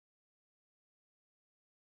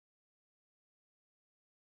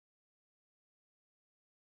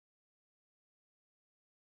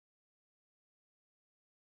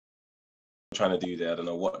trying to do there. I don't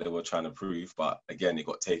know what they were trying to prove, but again, it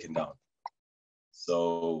got taken down.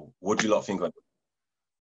 So what do you lot think on it?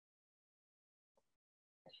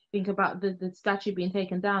 Think about the statue being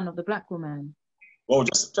taken down of the black woman. Well,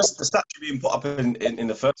 just the statue being put up in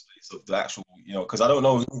the first place of the actual, you know, because I don't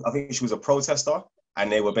know, I think she was a protester,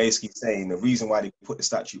 and they were basically saying the reason why they put the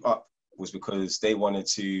statue up was because they wanted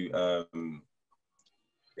to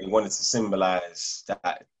symbolize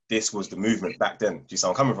that this was the movement back then. Do you see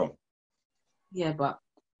where I'm coming from? Yeah, but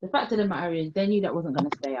the fact of the matter is, they knew that wasn't going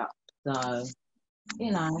to stay up. So,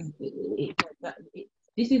 you know,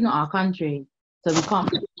 this is not our country. So we can't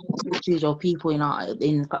choose our people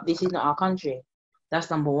this is not our country. That's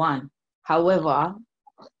number one. However,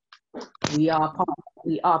 we are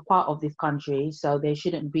part of this country, so there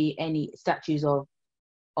shouldn't be any statues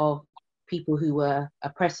of people who were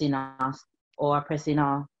oppressing us or oppressing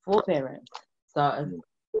our foreparents. So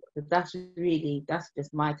that's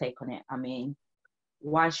just my take on it. I mean,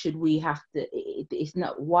 why should we have to?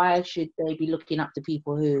 Why should they be looking up to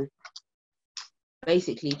people who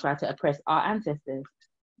basically try to oppress our ancestors?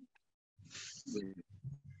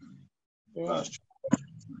 Yeah.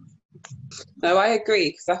 No, I agree,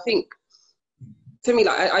 because I think, to me,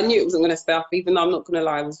 like I knew it wasn't going to stay up, even though I'm not going to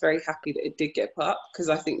lie, I was very happy that it did get put up, because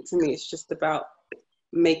I think, to me, it's just about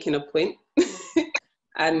making a point.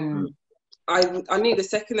 And I knew the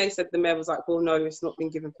second they said, the mayor was like, well, no, it's not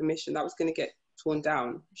been given permission, that was going to get torn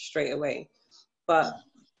down straight away. But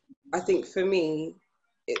I think for me,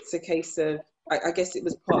 it's a case of, I guess it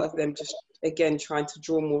was part of them just, again, trying to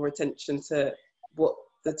draw more attention to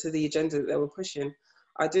the agenda that they were pushing.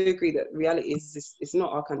 I do agree that reality is it's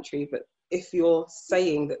not our country, but if you're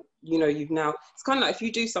saying that, you know, it's kind of like if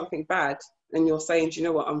you do something bad and you're saying, do you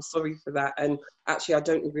know what, I'm sorry for that, and actually I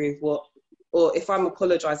don't agree with or if I'm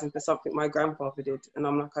apologizing for something my grandfather did and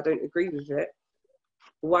I'm like, I don't agree with it,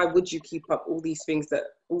 why would you keep up all these things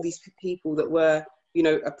all these people that were, you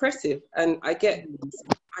know, oppressive? And I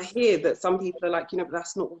hear that some people are like, you know, but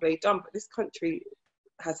that's not what they've done. But this country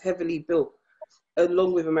has heavily built,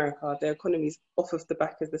 along with America, their economies off of the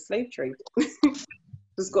back of the slave trade.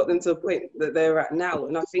 It's got them to a point that they're at now.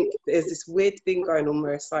 And I think there's this weird thing going on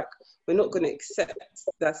where it's like, we're not going to accept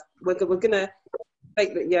that. We're going to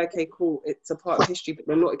think that, yeah, okay, cool, it's a part of history, but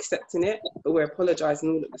we're not accepting it, but we're apologizing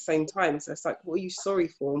all at the same time. So it's like, what are you sorry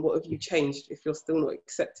for, and what have you changed if you're still not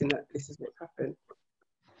accepting that this is what happened?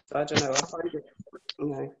 So I don't know, I find it, you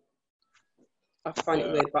know, I find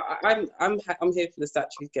it weird, but I'm here for the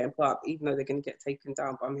statues getting put up, even though they're going to get taken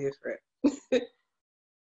down, but I'm here for it.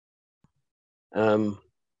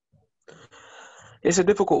 It's a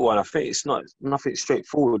difficult one. I think it's not nothing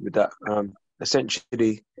straightforward with that.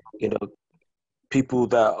 Essentially, you know, people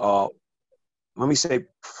that are, when we say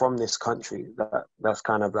from this country, that's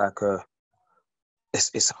kind of like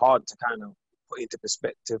it's hard to kind of put into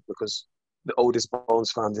perspective, because the oldest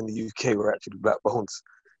bones found in the UK were actually black bones,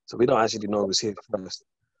 so we don't actually know it was here first.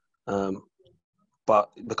 But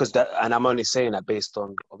because that, and I'm only saying that based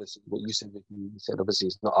on obviously what you said. You said obviously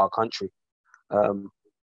it's not our country.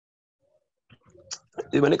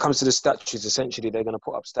 When it comes to the statues, essentially they're going to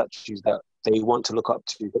put up statues that they want to look up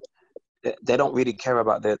to. They don't really care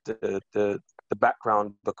about the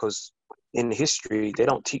background, because in history they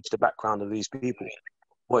don't teach the background of these people.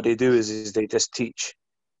 What they do is they just teach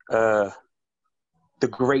the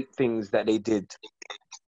great things that they did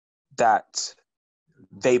that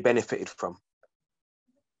they benefited from.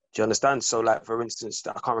 Do you understand? So, like, for instance,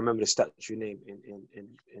 I can't remember the statue name in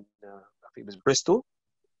I think it was Bristol.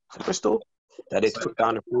 Bristol, that they took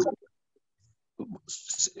down.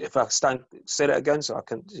 If I say that again, so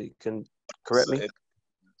you can correct me.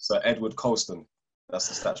 So Edward Colston, that's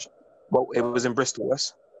the statue. Well, it was in Bristol,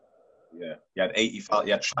 yes. Yeah, he had 80,000.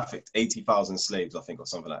 He had trafficked 80,000 slaves, I think, or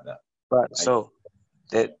something like that. Right. So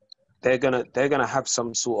they're gonna have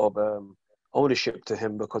some sort of ownership to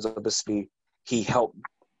him, because obviously he helped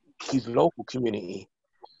his local community.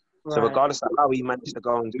 Right. So regardless of how he managed to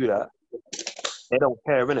go and do that, they don't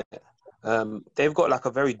care, innit? They've got like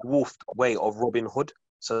a very dwarfed way of Robin Hood.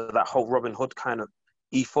 So that whole Robin Hood kind of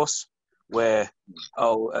ethos, where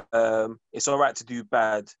it's all right to do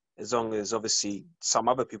bad as long as obviously some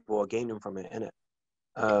other people are gaining from it, innit?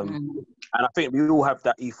 And I think we all have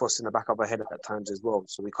that ethos in the back of our head at times as well.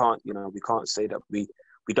 So we can't say that we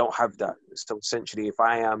don't have that. So essentially, if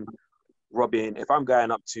I am robbing, if I'm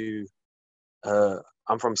going up to,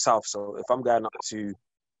 I'm from South, so if I'm going up to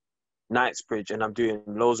Knightsbridge and I'm doing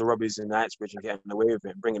loads of robberies in Knightsbridge and getting away with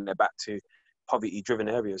it, bringing it back to poverty-driven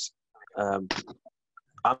areas, I'm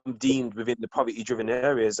deemed within the poverty-driven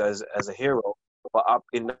areas as a hero, but up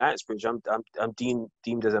in Knightsbridge, I'm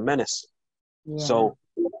deemed as a menace. Yeah. So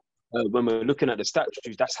when we're looking at the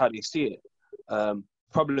statues, that's how they see it.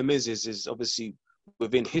 Problem is obviously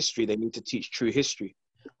within history, they need to teach true history.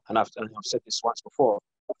 And I've said this once before.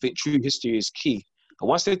 I think true history is key. And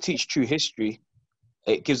once they teach true history,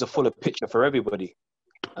 it gives a fuller picture for everybody.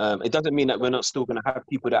 It doesn't mean that we're not still going to have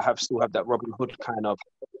people that still have that Robin Hood kind of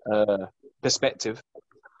perspective,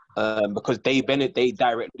 because they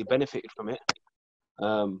directly benefited from it.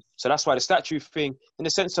 So that's why the statue thing, in the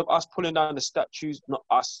sense of us pulling down the statues, not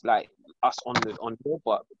us like us on here,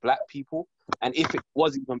 but black people. And if it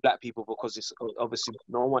was even black people, because it's obviously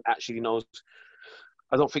no one actually knows.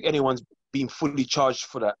 I don't think anyone's been fully charged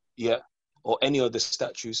for that yet, or any of the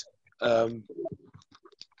statues.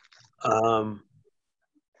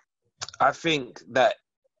 I think that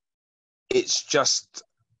it's just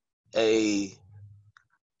a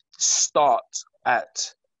start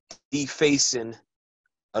at defacing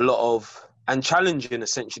a lot of, and challenging,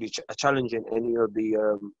 essentially challenging any of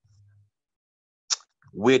the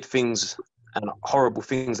weird things and horrible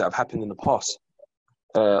things that have happened in the past.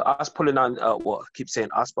 Us pulling down, I keep saying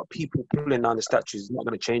us, but people pulling down the statues is not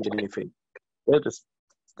going to change anything. They'll just,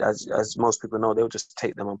 as most people know, they'll just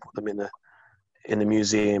take them and put them in the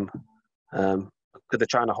museum, because they're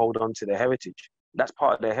trying to hold on to their heritage. That's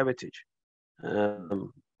part of their heritage.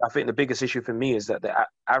 I think the biggest issue for me is that the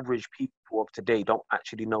average people of today don't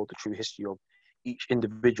actually know the true history of each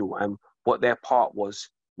individual and what their part was,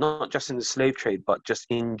 not just in the slave trade, but just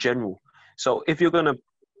in general. So if you're going to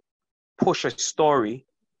push a story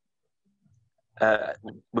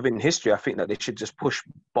within history, I think that they should just push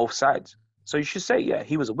both sides. So you should say, yeah,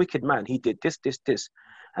 he was a wicked man. He did this,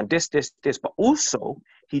 and this, but also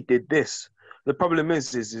he did this. The problem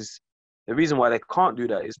is the reason why they can't do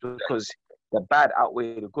that is because the bad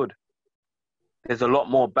outweigh the good. There's a lot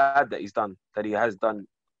more bad that he's done that he has done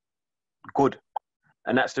good.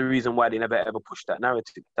 And that's the reason why they never ever push that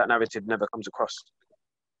narrative. That narrative never comes across.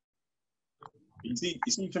 You see,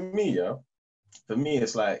 for me,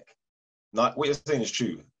 it's like, not what you're saying is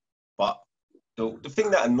true, but the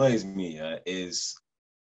thing that annoys me is,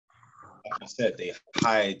 like I said, they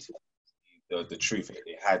hide the truth.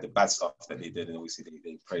 They hide the bad stuff that they did, and obviously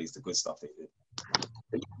they praise the good stuff they did.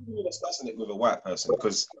 But you can discussing it with a white person,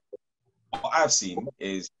 because what I've seen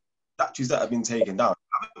is statues that have been taken down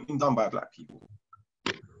haven't been done by black people.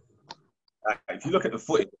 If you look at the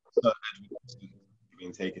footage,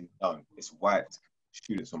 being taken down, it's white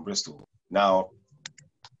students from Bristol. Now,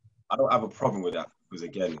 I don't have a problem with that, because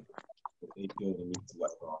again, if they feel the need to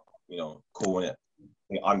whatever, call on it,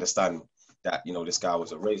 they understand that this guy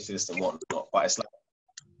was a racist and whatnot. But it's like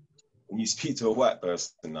when you speak to a white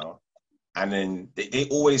person now, and then they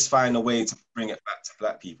always find a way to bring it back to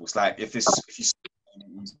black people. It's like if you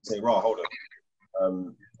say, "Raw, hold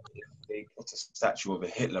on," they put a statue of a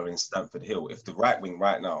Hitler in Stamford Hill. If the right wing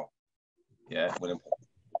right now, when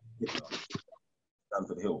Hitler,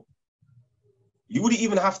 Stamford Hill, you wouldn't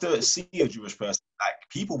even have to see a Jewish person. Like,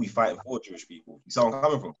 people be fighting for Jewish people. You see where I'm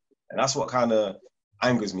coming from? And that's what kind of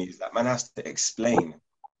angers me, is that man has to explain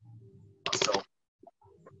himself,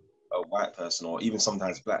 a white person, or even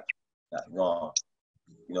sometimes black, that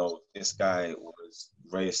this guy was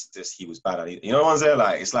racist, he was bad at it. You know what I'm saying?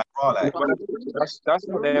 Like, it's like, like, that's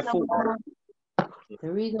not their fault.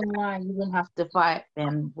 The reason why you wouldn't have to fight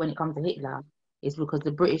them when it comes to Hitler is because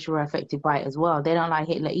the British were affected by it as well. They don't like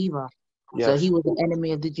Hitler either. Yes. So he was an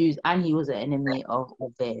enemy of the Jews, and he was an enemy of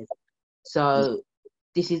theirs. So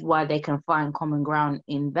this is why they can find common ground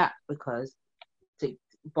in that,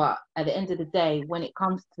 but at the end of the day, when it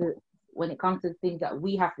comes to things that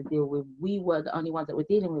we have to deal with, we were the only ones that were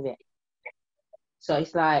dealing with it. So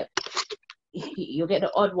it's like, you'll get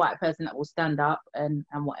the odd white person that will stand up and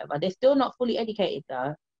whatever. They're still not fully educated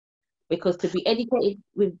though, because to be educated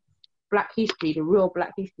with Black history, the real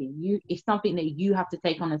Black history, it's something that you have to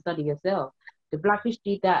take on and study yourself. The Black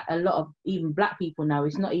history that a lot of even Black people know,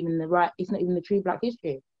 it's not even the true Black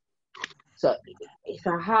history. So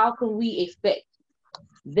how can we expect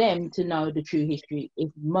them to know the true history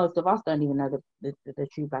if most of us don't even know the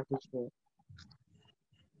true Black history?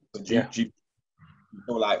 So do you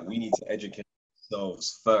feel like we need to educate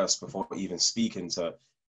ourselves first before even speaking to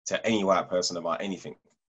any white person about anything?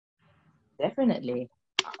 Definitely.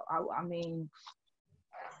 I mean,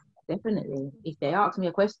 definitely. If they ask me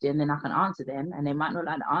a question, then I can answer them, and they might not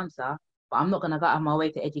like the answer, but I'm not gonna go out of my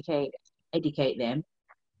way to educate them.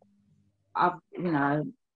 I'm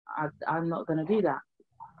not gonna do that.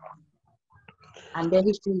 And their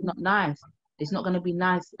history is not nice. It's not gonna be a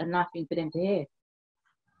nice thing for them to hear.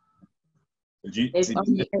 They've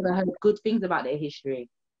only ever heard good things about their history.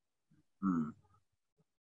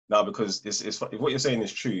 No, because it's what you're saying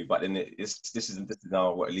is true, but then this is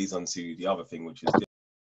now what it leads on to the other thing, which is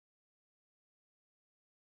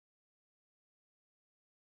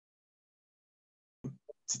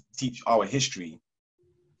to teach our history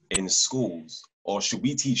in schools, or should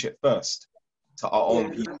we teach it first to our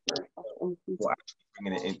own people who are actually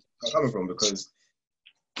bringing it in? I'm coming from, because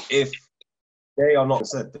if they are not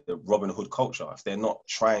said the Robin Hood culture, if they're not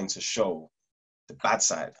trying to show the bad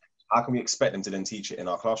side, how can we expect them to then teach it in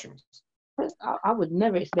our classrooms? I would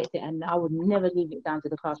never expect it, and I would never leave it down to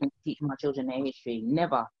the classroom to teach my children their history.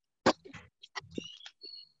 Never.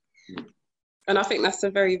 And I think that's a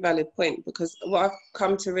very valid point, because what I've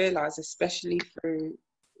come to realise, especially through,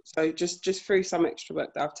 so just through some extra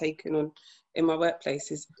work that I've taken on in my workplace,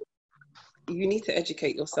 is you need to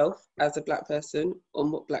educate yourself as a Black person on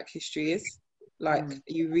what Black history is. Like,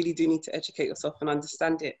 you really do need to educate yourself and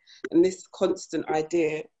understand it. And this constant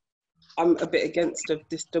idea, I'm a bit against of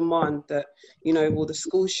this demand that, you know, well, the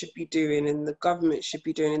schools should be doing and the government should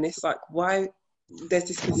be doing. And it's like, why there's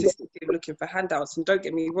this consistency of looking for handouts? And don't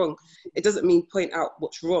get me wrong, it doesn't mean point out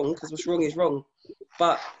what's wrong, because what's wrong is wrong.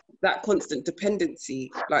 But that constant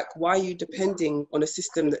dependency, like, why are you depending on a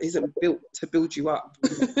system that isn't built to build you up?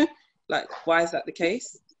 Like, why is that the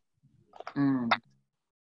case?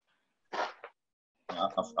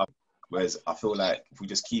 Whereas I feel like if we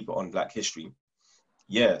just keep it on Black history,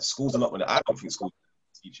 schools are not going to, I don't think schools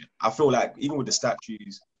teach it. I feel like even with the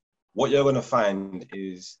statues, what you're going to find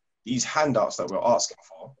is these handouts that we're asking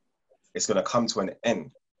for, it's going to come to an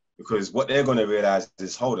end, because what they're going to realize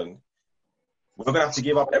is, hold on, we're going to have to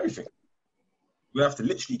give up everything. We have to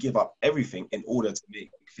literally give up everything in order to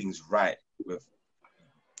make things right with,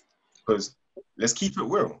 because let's keep it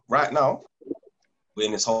real. Right now, we're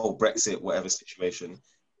in this whole Brexit, whatever situation.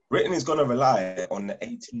 Britain is going to rely on the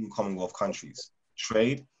 18 Commonwealth countries.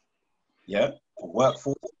 Trade, for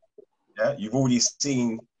workforce, You've already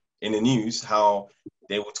seen in the news how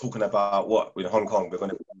they were talking about what with Hong Kong, we're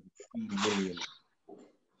going to pay 3 million,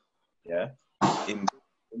 in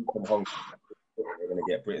from Hong Kong, they're going to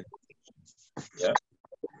get Britain,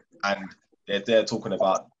 and they're talking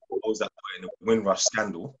about those that were in the Windrush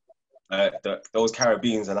scandal. Those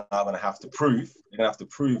Caribbeans are now going to have to prove. They're going to have to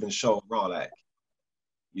prove and show, like,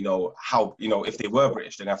 you know, how, you know, if they were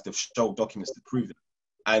British, they're going to have to show documents to prove it.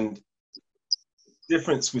 And the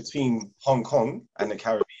difference between Hong Kong and the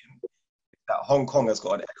Caribbean is that Hong Kong has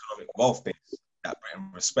got an economic wealth base that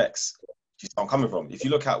Britain respects. Do you see where I'm coming from? If you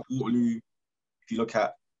look at Waterloo, if you look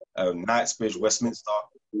at Knightsbridge, Westminster,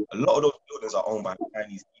 a lot of those buildings are owned by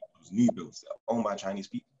Chinese people. Those new builds are owned by Chinese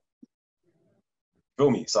people.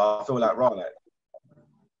 Feel me? So I feel like,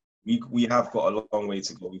 we have got a long way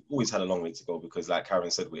to go. We've always had a long way to go, because, like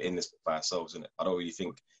Karen said, we're in this by ourselves, and I don't really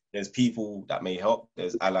think there's people that may help.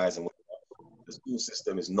 There's allies, and the school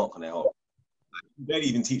system is not going to help. Like, you barely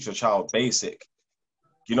even teach your child basic.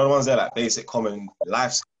 You know the ones there, like basic common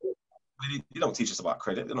life skills. They don't teach us about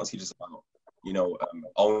credit. They don't teach us about, you know,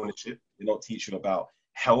 ownership. They don't teach you about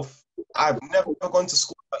health. I've never gone to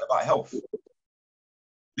school about health.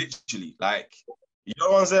 Literally, like, you know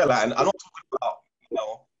the ones there, like, and I'm not talking about, you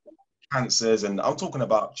know, cancers, and I'm talking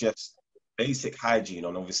about just basic hygiene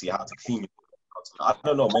on obviously how to clean. I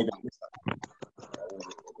don't know, maybe I missed that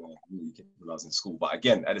when I was in school, but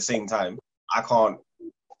again, at the same time, I can't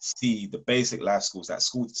see the basic life skills that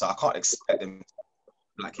school, so I can't expect them to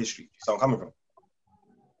Black history. So I'm coming from.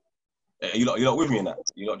 You're not with me in that.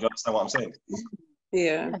 Do you understand what I'm saying?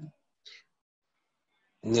 Yeah.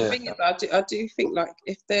 The thing is, I do think, like,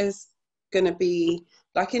 if there's going to be,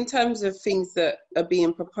 like, in terms of things that are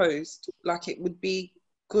being proposed, like, it would be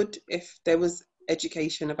good if there was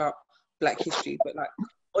education about Black history, but, like,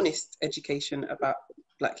 honest education about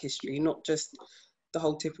Black history, not just the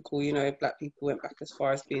whole typical, you know, Black people went back as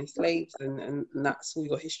far as being slaves, and that's all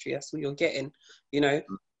your history, that's all you're getting, you know.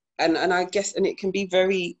 And I guess, and it can be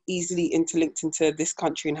very easily interlinked into this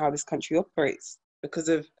country and how this country operates because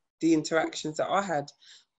of the interactions that I had.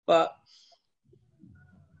 But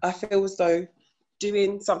I feel as though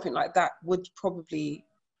doing something like that would probably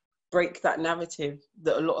break that narrative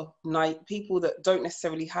that a lot of people that don't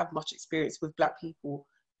necessarily have much experience with Black people,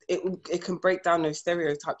 it can break down those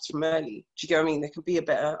stereotypes from early. Do you get what I mean? There can be a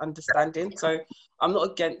better understanding. So I'm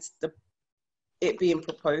not against it being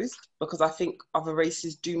proposed, because I think other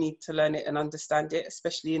races do need to learn it and understand it,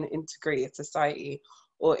 especially in an integrated society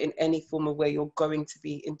or in any form of where you're going to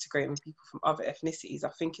be integrating people from other ethnicities. I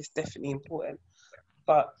think it's definitely important.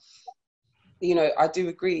 But, you know, I do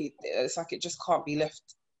agree, it's like it just can't be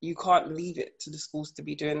left. You can't leave it to the schools to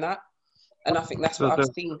be doing that. And I think that's what I've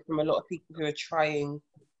seen from a lot of people who are trying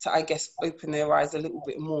to, I guess, open their eyes a little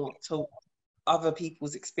bit more to other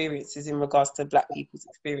people's experiences in regards to Black people's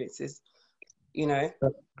experiences, you know.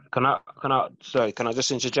 Can I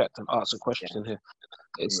just interject and ask a question here?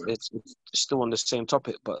 It's still on the same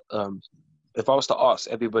topic, but if I was to ask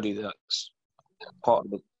everybody that's part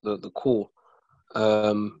of the call,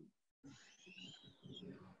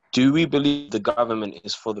 do we believe the government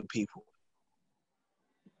is for the people?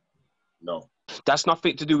 No. That's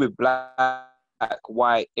nothing to do with Black,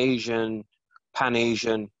 white, Asian,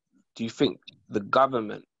 Pan-Asian. Do you think the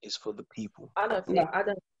government is for the people? I don't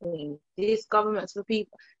think this government's for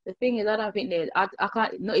people. The thing is, I don't think I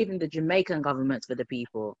can't, not even the Jamaican government's for the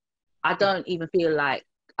people. I don't even feel like,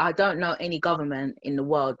 I don't know any government in the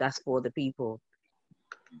world that's for the people.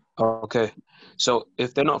 Okay, so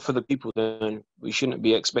if they're not for the people, then we shouldn't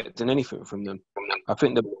be expecting anything from them. I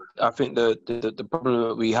think the problem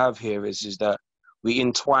that we have here is that we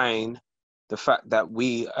entwine the fact that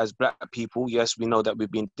we as Black people, yes, we know that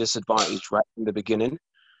we've been disadvantaged right from the beginning.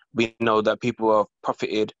 We know that people have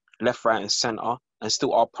profited left, right, and center, and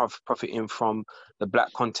still are profiting from the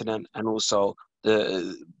Black continent, and also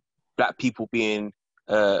the Black people being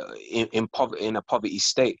in a poverty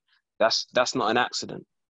state. That's not an accident.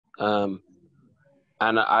 And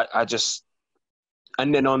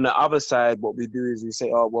then on the other side, what we do is we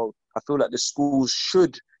say, oh well, I feel like the schools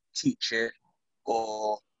should teach it,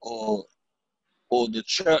 or the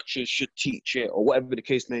churches should teach it, or whatever the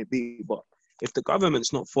case may be. But if the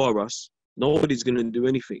government's not for us, nobody's going to do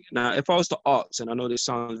anything. Now, if I was to ask, and I know this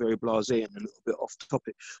sounds very blasé and a little bit off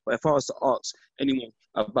topic, but if I was to ask anyone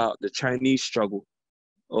about the Chinese struggle,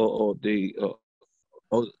 or the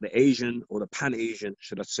Asian, or the Pan-Asian,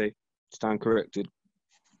 should I say, stand corrected,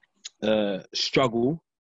 struggle,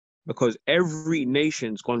 because every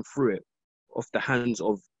nation's gone through it off the hands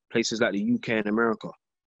of places like the UK and America.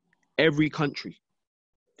 Every country.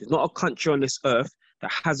 There's not a country on this earth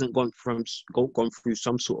that hasn't gone through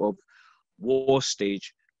some sort of war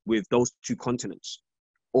stage with those two continents,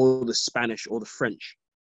 or the Spanish or the French.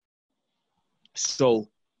 So,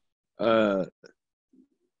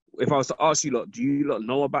 if I was to ask you lot, do you lot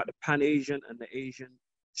know about the Pan-Asian and the Asian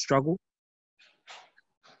struggle?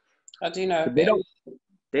 I do know.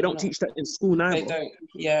 They don't teach that in school now. They don't.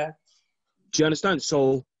 Yeah. Do you understand?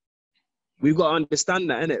 So we've got to understand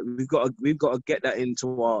that, innit? We've got to get that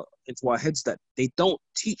into our heads, that they don't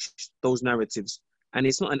teach those narratives, and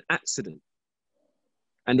it's not an accident.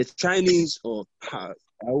 And the Chinese, or I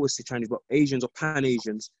always say Chinese, but Asians or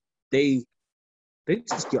Pan-Asians, they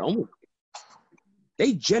just get on with it.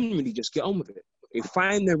 They generally just get on with it. They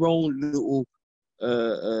find their own little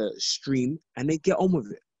stream, and they get on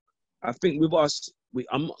with it. I think with us,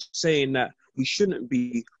 I'm not saying that we shouldn't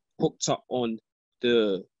be hooked up on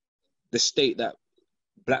the state that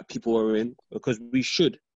Black people are in, because we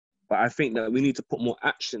should. But I think that we need to put more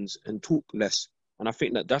actions and talk less. And I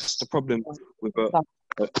think that that's the problem with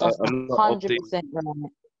That's 100%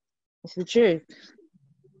 right. It's the truth.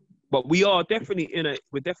 But we are definitely in a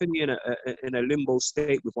limbo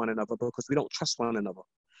state with one another, because we don't trust one another.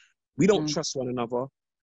 We don't trust one another.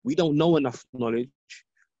 We don't know enough knowledge.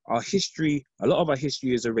 Our history, a lot of our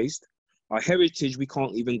history is erased. Our heritage, we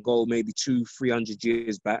can't even go maybe 200-300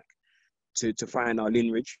 years back to find our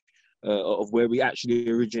lineage of where we actually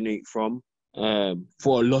originate from,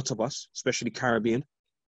 for a lot of us, especially Caribbean.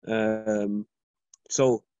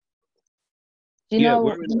 So, yeah,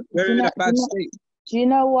 we're in a bad state. Do you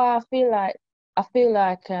know why I feel like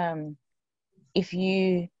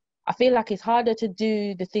it's harder to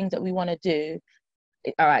do the things that we want to do?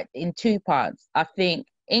 All right, in two parts. I think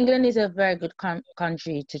England is a very good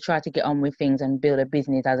country to try to get on with things and build a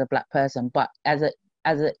business as a Black person. But as a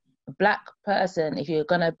Black person, if you're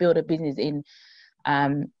gonna build a business in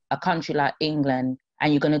a country like England,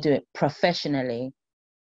 and you're gonna do it professionally,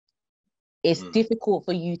 it's difficult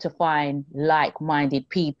for you to find like-minded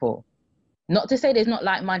people. Not to say there's not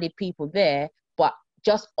like-minded people there, but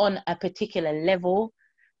just on a particular level,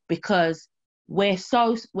 because we're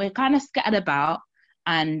kind of scattered about,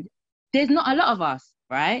 and there's not a lot of us,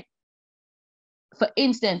 right? For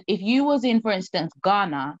instance, if you was in, for instance,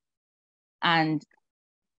 Ghana, and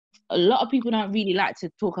a lot of people don't really like to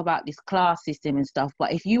talk about this class system and stuff,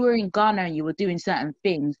 but if you were in Ghana and you were doing certain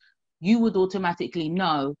things, you would automatically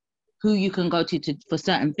know who you can go to for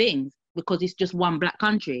certain things, because it's just one Black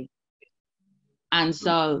country. And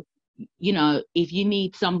so, you know, if you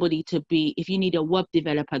need somebody if you need a web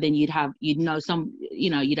developer, then you'd have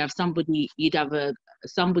somebody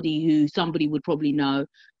who somebody would probably know,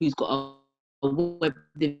 who's got a web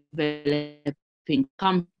developing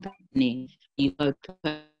company. You go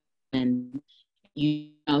to, and you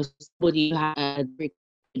know somebody who has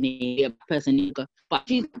a a person need to go. But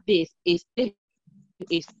she's this is in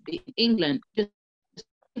England just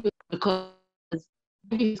because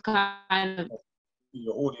it's kind of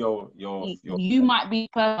Your audio, you might be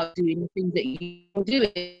doing the things that you're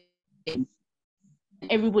doing.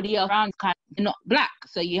 Everybody else around is kind of not black,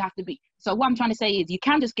 so you have to be. So what I'm trying to say is, you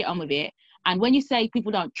can just get on with it. And when you say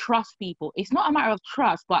people don't trust people, it's not a matter of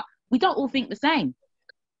trust, but we don't all think the same.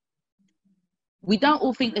 We don't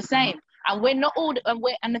all think the same, and we're not all.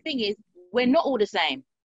 And the thing is, we're not all the same.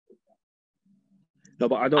 No,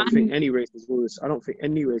 but I don't think any race is all. I don't think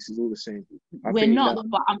any race is all the same. We're not.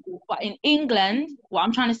 But in England, what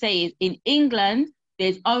I'm trying to say is, in England,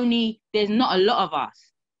 there's not a lot of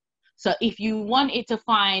us. So if you wanted to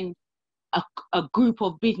find a group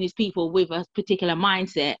of business people with a particular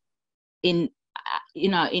mindset in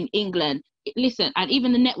England, listen, and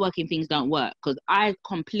even the networking things don't work, because I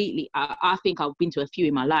think I've been to a few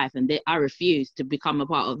in my life, and I refuse to become a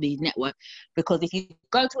part of these networks, because if you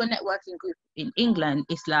go to a networking group in England,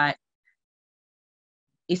 it's like,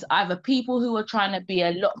 it's either people who are trying to be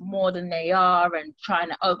a lot more than they are and trying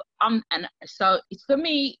to and so it's, for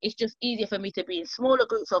me, it's just easier for me to be in smaller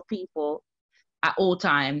groups of people at all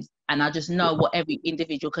times, and I just know what every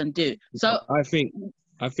individual can do. So I think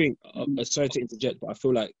sorry to interject, but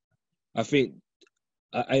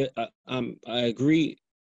I agree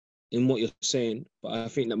in what you're saying, but I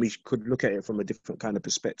think that we could look at it from a different kind of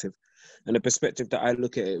perspective. And the perspective that I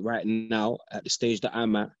look at it right now, at the stage that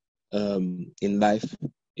I'm at in life,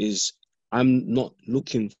 is I'm not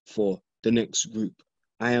looking for the next group.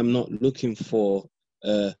 I am not looking for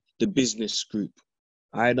the business group.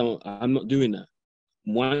 I'm not doing that.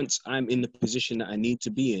 Once I'm in the position that I need to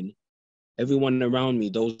be in, everyone around me,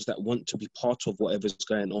 those that want to be part of whatever's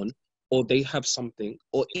going on, or they have something,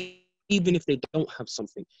 or even if they don't have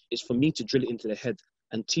something, it's for me to drill it into their head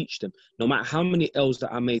and teach them. No matter how many L's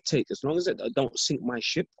that I may take, as long as I don't sink my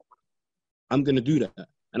ship, I'm going to do that.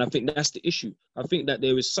 And I think that's the issue. I think that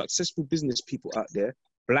there is successful business people out there,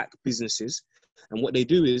 black businesses, and what they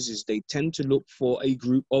do is they tend to look for a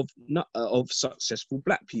group of successful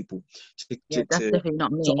black people that's definitely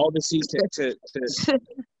not me. to obviously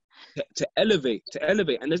to elevate.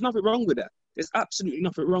 And there's nothing wrong with that. There's absolutely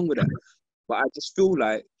nothing wrong with that. But I just feel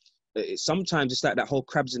like sometimes it's like that whole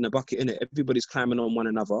crabs in the bucket, innit? Everybody's climbing on one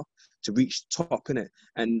another to reach the top, innit?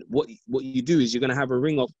 And what you do is you're going to have a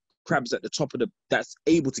ring of crabs at the top of that's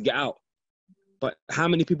able to get out. But how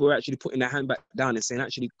many people are actually putting their hand back down and saying,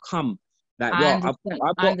 actually, come, like,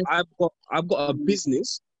 I've got a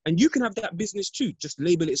business, and you can have that business too. Just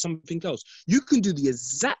label it something else. You can do the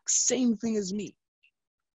exact same thing as me.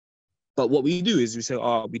 But what we do is we say,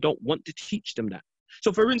 we don't want to teach them that.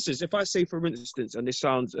 So for instance, if I say, for instance, and this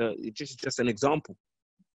sounds just an example,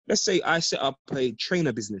 let's say I set up a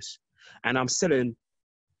trainer business and I'm selling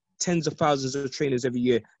tens of thousands of trainers every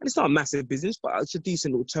year. And it's not a massive business, but it's a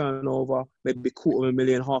decent little turnover, maybe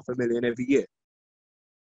 $250,000, $500,000 every year.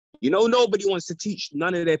 Nobody wants to teach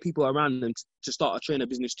none of their people around them to start a trainer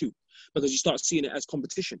business too, because you start seeing it as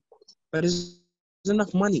competition. But there's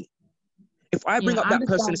enough money. If I bring up that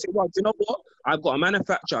person and say, well, do you know what? I've got a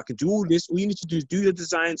manufacturer, I can do all this. All you need to do is do the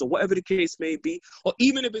designs or whatever the case may be. Or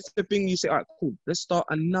even if it's the thing you say, all right, cool, let's start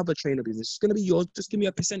another trainer business. It's going to be yours. Just give me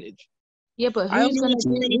a percentage. Yeah, but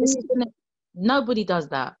nobody does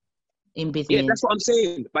that in business. Yeah, that's what I'm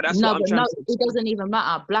saying. But that's what I'm trying to say. It doesn't even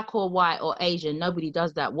matter, black or white or Asian. Nobody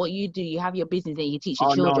does that. What you do, you have your business and you teach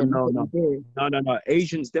your children. No.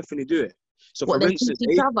 Asians definitely do it. So for instance,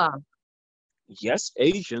 teach each other. Yes,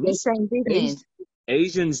 Asians. The same business.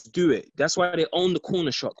 Asians do it. That's why they own the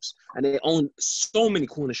corner shops, and they own so many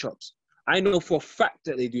corner shops. I know for a fact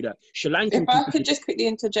that they do that. Sri Lankan. If I could just quickly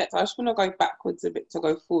interject, I just want to go backwards a bit to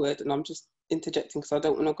go forward, and I'm just interjecting because I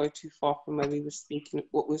don't want to go too far from what we were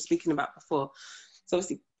speaking about before. So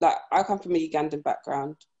obviously, like, I come from a Ugandan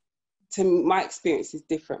background. My experience is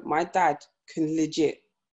different. My dad can legit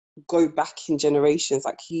go back in generations.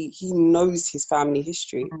 Like he knows his family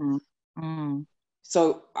history.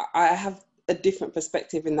 So I have a different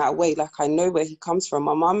perspective in that way. Like, I know where he comes from.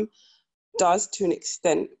 My mum does to an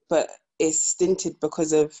extent, but is stinted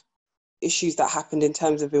because of issues that happened in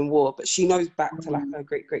terms of in war. But she knows back to like her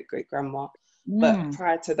great grandma. But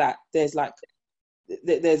prior to that, there's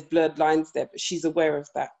bloodlines there. But she's aware of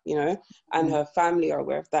that, and her family are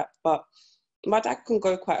aware of that. But my dad can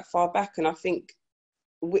go quite far back, and I think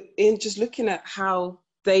in just looking at how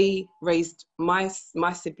they raised my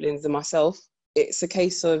siblings and myself, it's a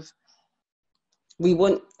case of, we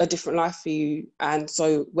want a different life for you, and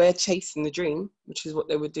so we're chasing the dream, which is what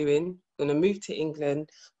they were doing. We're going to move to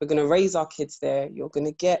England, we're going to raise our kids there, you're going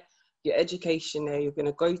to get your education there, you're going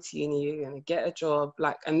to go to uni, you're going to get a job,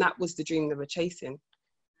 like, and that was the dream they were chasing.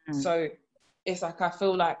 So it's like, I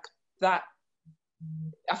feel like that,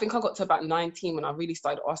 I think I got to about 19 when I really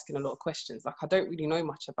started asking a lot of questions. Like, I don't really know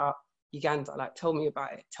much about Uganda. Like, tell me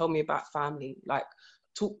about it. Tell me about family. Like,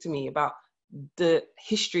 talk to me about the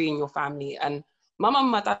history in your family. And my mum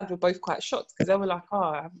and my dad were both quite shocked because they were like, oh,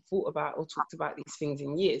 I haven't thought about or talked about these things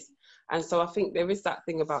in years. And so I think there is that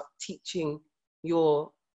thing about teaching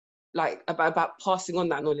your, like, about passing on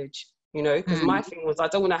that knowledge, you know, because my thing was, I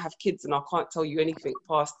don't want to have kids and I can't tell you anything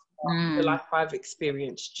past the life I've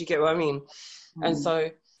experienced. Do you get what I mean? And so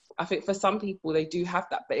I think for some people, they do have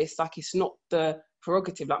that, but it's like, it's not the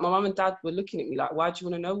prerogative. Like, my mum and dad were looking at me like, why do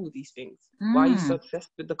you want to know all these things? Why are you so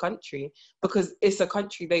obsessed with the country? Because it's a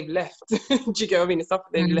country they've left. Do you get what I mean? It's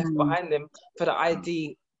something they've left behind them for the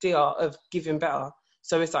idea of giving better.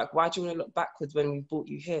 So it's like, why do you want to look backwards when we brought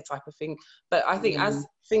you here, type of thing? But I think as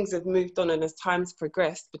things have moved on and as time's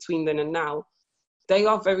progressed between then and now, they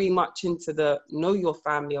are very much into the know your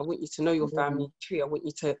family. I want you to know your family tree. I want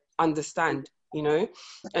you to understand, you know?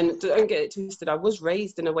 And don't get it twisted. I was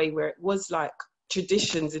raised in a way where it was like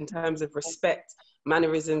traditions in terms of respect,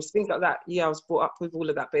 mannerisms, things like that. Yeah, I was brought up with all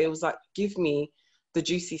of that, but it was like, give me the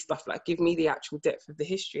juicy stuff, like give me the actual depth of the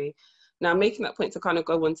history. Now, making that point to kind of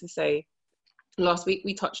go on to say, last week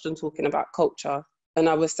we touched on talking about culture, and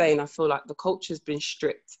I was saying I feel like the culture's been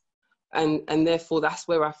stripped, and therefore that's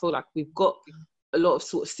where I feel like we've got a lot of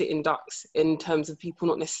sort of sitting ducks in terms of people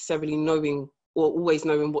not necessarily knowing or always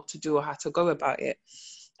knowing what to do or how to go about it.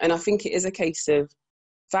 And I think it is a case of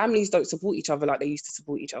families don't support each other like they used to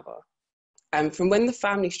support each other. And from when the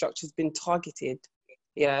family structure has been targeted,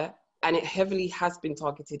 and it heavily has been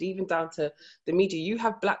targeted, even down to the media, you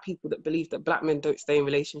have Black people that believe that Black men don't stay in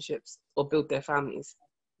relationships or build their families.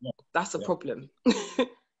 That's a problem.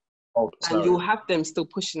 And you'll have them still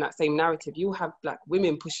pushing that same narrative. You'll have Black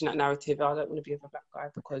women pushing that narrative. I don't want to be with a Black guy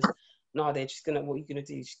because, no, they're just gonna, what are you gonna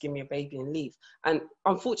do? Just give me a baby and leave. And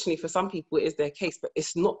unfortunately for some people it is their case, but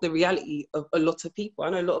it's not the reality of a lot of people. I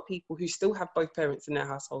know a lot of people who still have both parents in their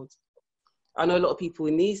households. I know a lot of people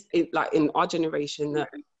in our generation that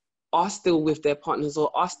are still with their partners or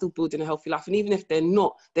are still building a healthy life. And even if they're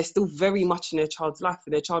not, they're still very much in their child's life,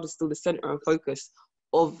 and their child is still the center and focus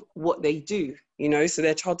of what they do, you know? So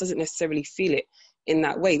their child doesn't necessarily feel it in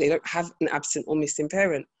that way. They don't have an absent or missing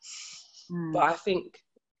parent. But I think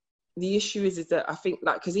the issue is that I think,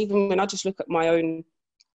 like, because even when I just look at my own,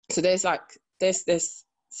 so there's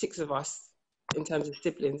 6 of us in terms of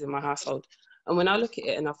siblings in my household. And when I look at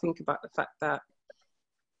it and I think about the fact that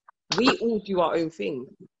we all do our own thing,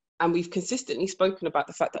 and we've consistently spoken about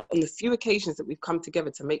the fact that on the few occasions that we've come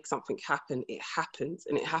together to make something happen, it happens,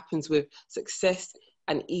 and it happens with success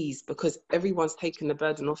and ease because everyone's taken the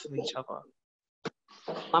burden off of each other.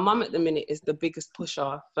 My mum at the minute is the biggest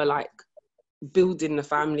pusher for like building the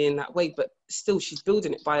family in that way, but still she's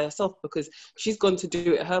building it by herself because she's gone to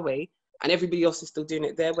do it her way and everybody else is still doing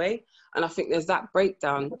it their way. And I think there's that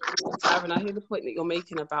breakdown. Aaron, I hear the point that you're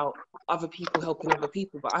making about other people helping other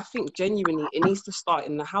people, but I think genuinely it needs to start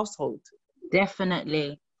in the household.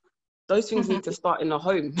 Definitely. Those things need to start in the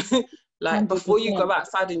home. Like 100%. Before you go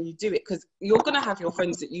outside and you do it, because you're going to have your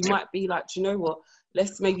friends that you might be like, do you know what,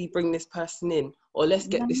 let's maybe bring this person in, or let's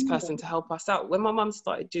get this person to help us out. When my mum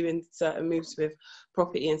started doing certain moves with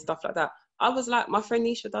property and stuff like that, I was like, my friend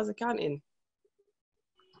Nisha does accounting.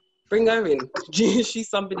 Bring her in. She's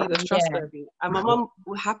somebody that's trustworthy. And my mum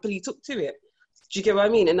happily took to it. Do you get what I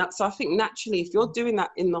mean? And so I think naturally, if you're doing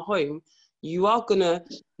that in the home, you are going to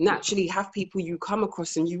naturally have people you come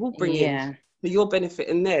across and you will bring in for your benefit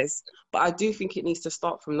and theirs. But I do think it needs to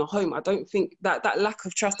start from the home. I don't think that lack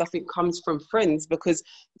of trust, I think, comes from friends, because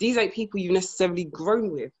these ain't people you necessarily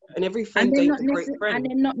grown with. And every friend ain't a great friend. And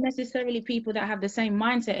they're not necessarily people that have the same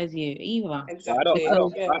mindset as you either. Exactly.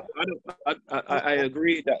 I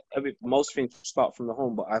agree that most things start from the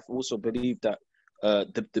home, but I also believe that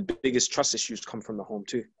the biggest trust issues come from the home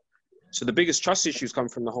too. So the biggest trust issues come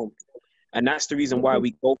from the home. And that's the reason why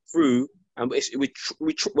we go through, and we're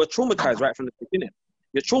traumatized right from the beginning.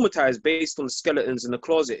 You're traumatized based on the skeletons in the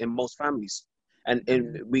closet in most families. And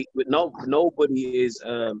nobody is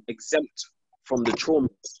exempt from the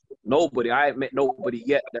traumas. Nobody, I admit nobody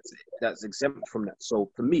yet that's exempt from that. So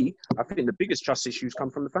for me, I think the biggest trust issues come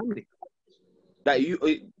from the family.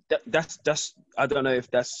 That's I don't know if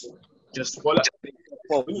that's just my. When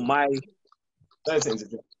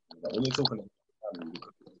you're talking about family,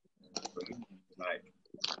 like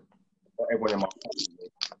everyone in my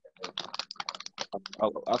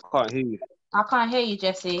family, I can't hear you. I can't hear you,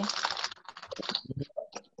 Jesse.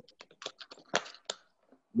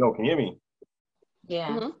 Yo, can you hear me?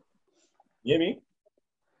 Yeah. You hear me?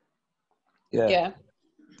 Yeah.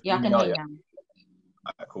 Yeah, I can hear you now.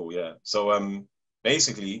 Alright, cool, yeah. So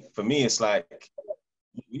basically for me it's like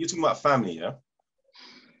when you're talking about family, yeah.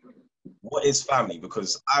 What is family?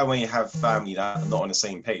 Because I only have family that are not on the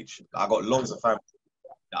same page. I got loads of family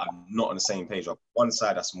that are not on the same page. Like one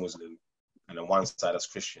side that's Muslim and then one side that's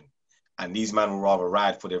Christian. And these men will rather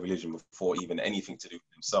ride for their religion before even anything to do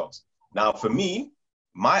with themselves. Now, for me,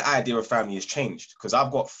 my idea of family has changed because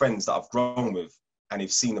I've got friends that I've grown with and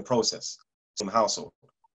they've seen the process, same household.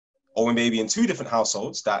 Or we may be in two different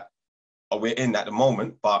households that we're in at the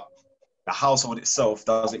moment, but the household itself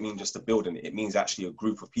doesn't mean just a building. It means actually a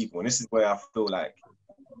group of people. And this is where I feel like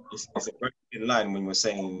it's a very thin line when we're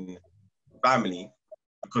saying family.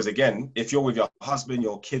 Because again, if you're with your husband,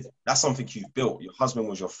 your kids, that's something you've built. Your husband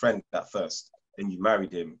was your friend at first, then you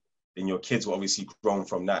married him, then your kids were obviously grown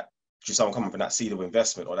from that. Just someone coming from that seed of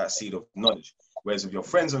investment or that seed of knowledge. Whereas with your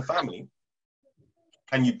friends and family,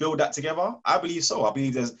 can you build that together? I believe so. I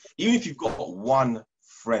believe there's, even if you've got one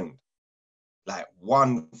friend, like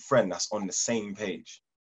one friend that's on the same page,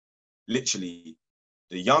 literally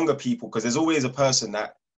the younger people, because there's always a person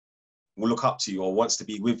that will look up to you or wants to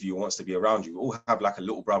be with you or wants to be around you. We all have like a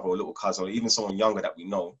little brother or a little cousin or even someone younger that we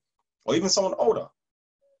know or even someone older.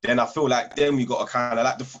 Then I feel like then we got to kind of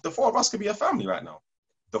like the four of us could be a family right now.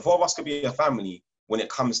 The four of us could be a family when it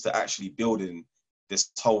comes to actually building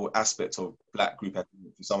this whole aspect of Black group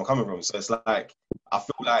activity. So I'm coming from. So it's like, I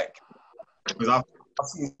feel like, because I've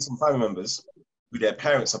seen some family members who their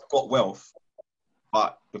parents have got wealth,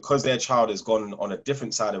 but because their child has gone on a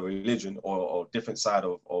different side of religion or different side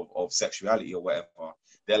of sexuality or whatever,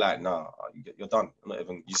 they're like, nah, you're done. I'm not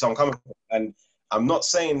even, you see what I'm coming from? And I'm not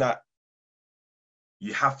saying that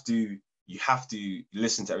you have to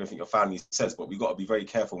listen to everything your family says, but we got to be very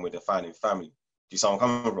careful when we're defining family. Do you see where I'm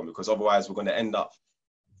coming from? Because otherwise we're going to end up,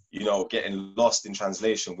 you know, getting lost in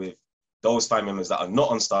translation with those family members that are not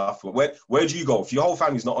on stuff. Where do you go? If your whole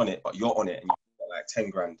family's not on it, but you're on it and you've got like 10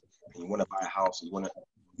 grand and you want to buy a house, and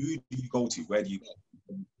who do you go to? Where do you go?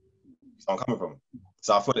 You see where I'm coming from?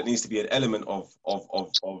 So I feel it needs to be an element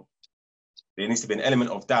there needs to be an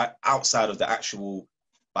element of that outside of the actual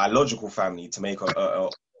biological family to make a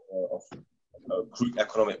group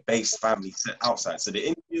economic based family set outside. So the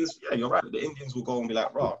Indians, yeah, you're right. The Indians will go and be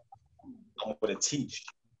like, "Rah, I'm going to teach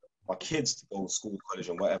my kids to go to school, college,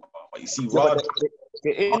 and whatever." But you see, Raj,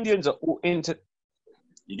 the Indians are all into.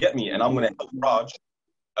 You get me, and I'm going to help Raj.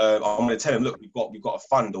 I'm going to tell him, look, we've got a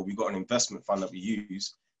fund or we've got an investment fund that we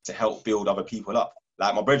use to help build other people up.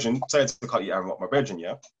 Like my brethren, sorry to cut you, Aaron, but my brethren,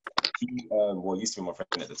 yeah, he used to be my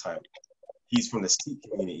friend at the time. He's from the Sikh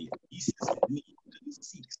community. He says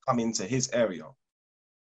Sikhs come into his area.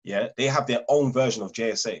 Yeah, they have their own version of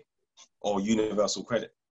JSA or Universal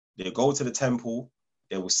Credit. They go to the temple,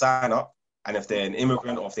 they will sign up, and if they're an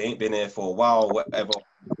immigrant or if they ain't been there for a while or whatever,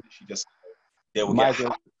 they will get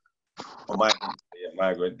a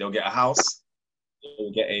migrant. They'll get a house.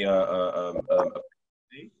 They'll get even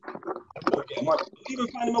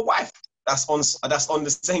find him a wife. That's on the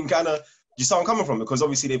same kind of. You see where I'm coming from? Because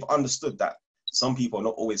obviously they've understood that some people are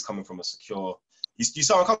not always coming from a secure. You see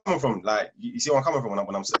where I'm coming from? Like you see where I'm coming from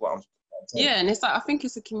when I'm saying. Yeah, and it's like I think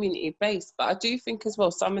it's a community based, but I do think as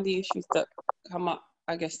well some of the issues that come up,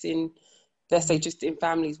 I guess, in let's say just in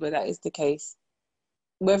families where that is the case,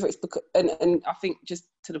 whether it's because and I think just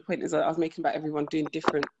to the point as I was making about everyone doing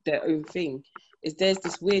their own thing, is there's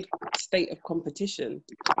this weird state of competition.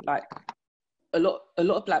 Like a lot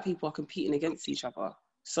of Black people are competing against each other.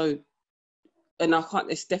 So, and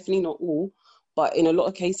it's definitely not all, but in a lot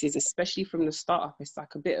of cases, especially from the startup, it's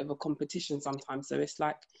like a bit of a competition sometimes. So it's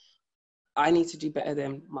like, I need to do better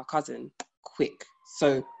than my cousin quick.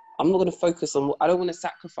 So I'm not going to focus on I don't want to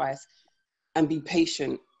sacrifice and be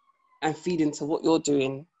patient and feed into what you're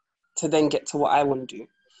doing to then get to what I want to do.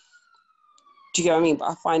 Do you get what I mean? But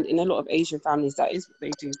I find in a lot of Asian families, that is what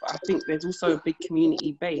they do. But I think there's also a big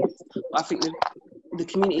community base. But I think the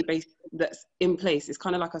community base that's in place is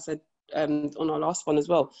kind of like I said on our last one as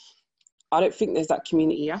well. I don't think there's that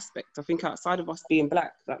community aspect. I think outside of us being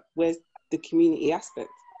Black, like where's the community aspect?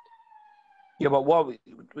 Yeah, but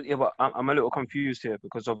I'm a little confused here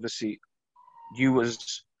because obviously you're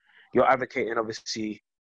advocating obviously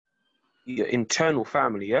your internal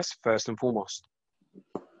family, yes, first and foremost.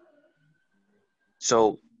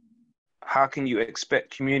 So how can you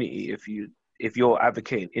expect community if you're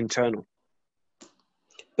advocating internal?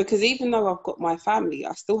 Because even though I've got my family,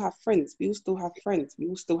 I still have friends. We all still have friends. We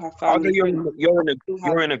all still have family. You're in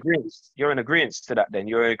agreement. You're in agreement to that. Then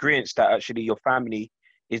you're in agreement that actually your family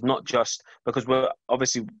is not just because we're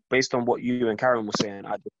obviously based on what you and Karen were saying.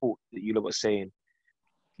 I thought that you were saying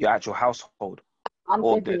your actual household, I'm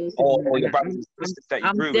or definitely or your brothers and sisters that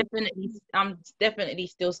you grew with? I'm definitely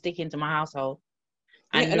still sticking to my household.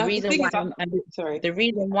 Yeah, And the the reason thing why is, sorry. the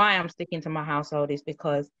reason why I'm sticking to my household is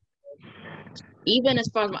because even as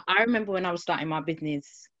far as I remember when I was starting my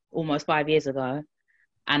business almost 5 years ago,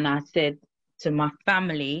 and I said to my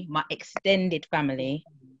family, my extended family,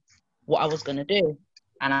 what I was going to do.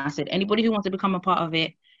 And I said, anybody who wants to become a part of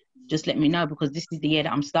it, just let me know, because this is the year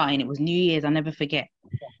that I'm starting. It was New Year's, I never forget.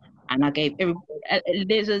 And I gave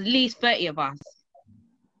there's at least 30 of us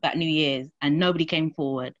that New Year's, and nobody came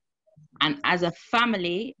forward. And as a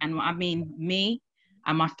family, and I mean me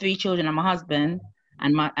and my 3 children and my husband,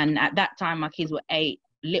 and at that time my kids were 8,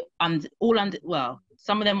 well,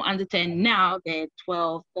 some of them were under 10. Now they're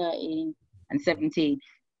 12, 13, and 17.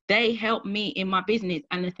 They help me in my business,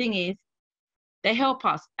 and the thing is, they help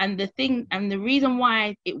us. And the reason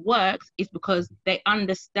why it works is because they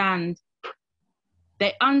understand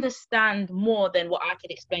more than what I could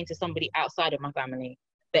explain to somebody outside of my family.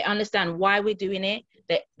 They understand why we're doing it.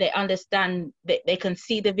 They understand that they can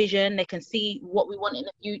see the vision. They can see what we want in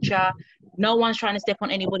the future. No one's trying to step on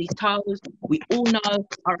anybody's toes. We all know,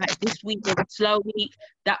 all right, this week was a slow week.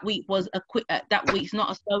 That week was that week's not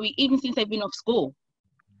a slow week, even since they've been off school.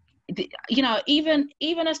 You know, even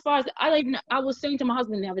as far as, I don't even know, I was saying to my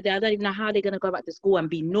husband the other day, I don't even know how they're going to go back to school and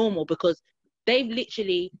be normal, because they've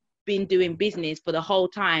literally been doing business for the whole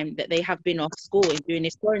time that they have been off school and during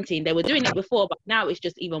this quarantine. They were doing it before, but now it's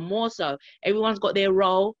just even more so. Everyone's got their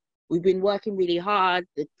role. We've been working really hard.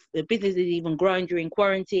 The business is even growing during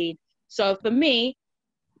quarantine. So for me,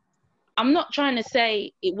 I'm not trying to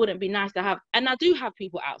say it wouldn't be nice to have, and I do have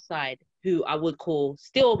people outside who I would call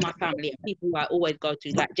still my family, and people who I always go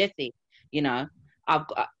to, like Jessie, you know.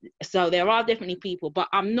 So there are definitely people, but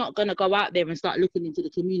I'm not going to go out there and start looking into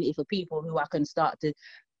the community for people who I can start to.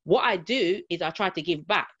 What I do is I try to give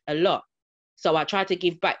back a lot. So I try to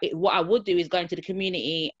give back. What I would do is go into the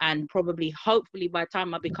community, and probably, hopefully, by the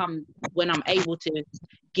time when I'm able to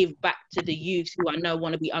give back to the youths who I know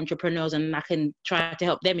want to be entrepreneurs, and I can try to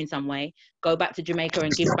help them in some way, go back to Jamaica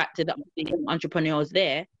and give back to the entrepreneurs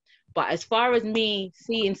there. But as far as me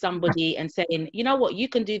seeing somebody and saying, you know what, you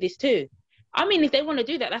can do this too. I mean, if they want to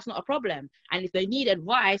do that, that's not a problem. And if they need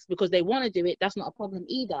advice because they want to do it, that's not a problem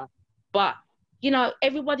either. But, you know,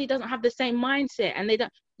 everybody doesn't have the same mindset, and they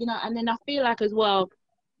don't, you know, and then I feel like as well,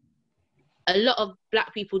 a lot of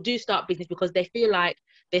Black people do start business because they feel like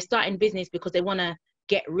they're starting business because they want to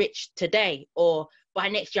get rich today, or by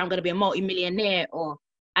next year I'm going to be a multi-millionaire,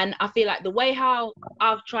 and I feel like the way how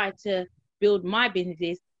I've tried to build my business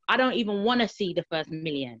is, I don't even want to see the first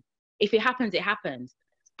million. If it happens, it happens.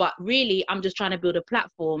 But really, I'm just trying to build a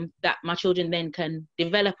platform that my children then can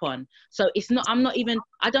develop on. So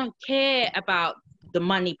I don't care about the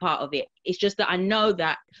money part of it. It's just that I know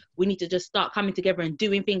that we need to just start coming together and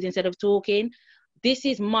doing things instead of talking. This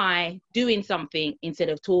is my doing something instead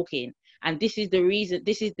of talking. And this is the reason,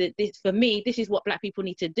 for me, this is what Black people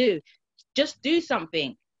need to do. Just do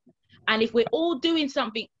something. And if we're all doing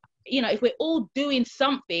something, you know,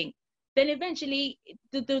 then eventually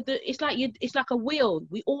it's like a wheel.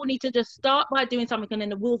 We all need to just start by doing something, and then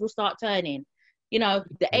the wheels will start turning. You know,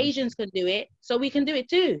 the Asians can do it, so we can do it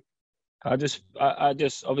too. I just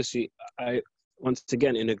obviously, I once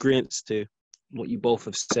again in agreement to what you both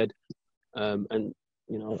have said, and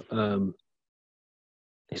you know,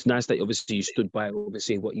 it's nice that obviously you stood by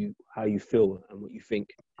obviously how you feel and what you think.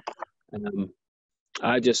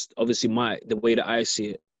 I just obviously the way that I see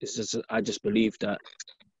it is just, I just believe that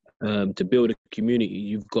to build a community,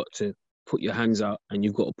 you've got to put your hands out and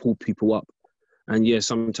you've got to pull people up. And yeah,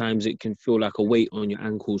 sometimes it can feel like a weight on your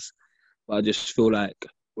ankles, but I just feel like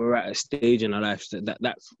we're at a stage in our lives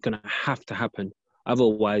that's gonna have to happen.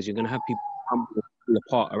 Otherwise, you're gonna have people come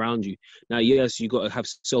apart around you. Now, yes, you got to have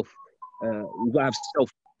self.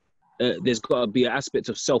 There's got to be an aspect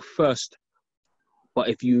of self first. But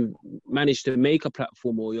if you manage to make a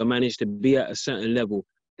platform, or you manage to be at a certain level,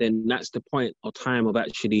 then that's the point or time of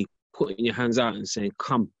actually putting your hands out and saying,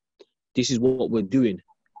 come, this is what we're doing.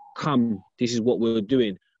 Come, this is what we're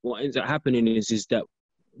doing. What ends up happening is that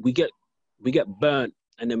we get burnt,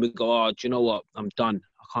 and then we go, oh, do you know what? I'm done.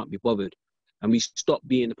 I can't be bothered. And we stop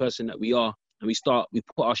being the person that we are, and we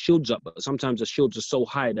put our shields up, but sometimes the shields are so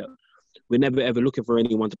high that we're never ever looking for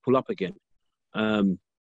anyone to pull up again.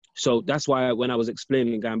 So that's why when I was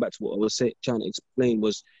explaining, going back to what I was trying to explain,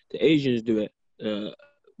 was the Asians do it.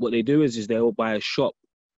 What they do is they'll buy a shop.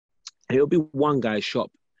 It'll be one guy's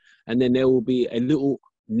shop, and then there will be a little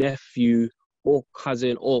nephew or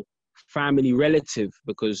cousin or family relative,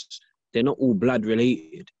 because they're not all blood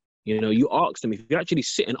related. You know, you ask them, if you actually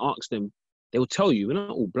sit and ask them, they will tell you, we're not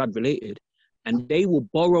all blood related, and they will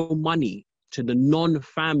borrow money to the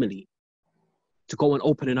non-family to go and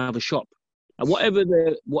open another shop. And whatever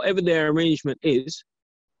their arrangement is,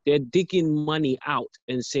 they're digging money out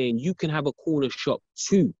and saying, you can have a corner shop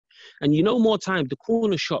too. And more times the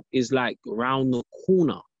corner shop is like around the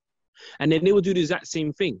corner. And then they will do the exact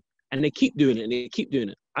same thing. And they keep doing it and they keep doing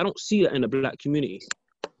it. I don't see that in the black community.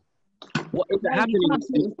 What is happening?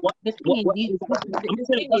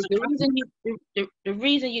 The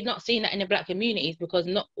reason you're not seeing that in the black community is because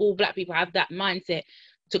not all black people have that mindset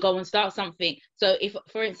to go and start something. So if,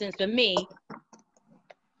 for instance, for me,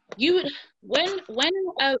 you would, when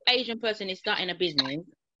an Asian person is starting a business,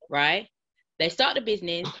 right? They start the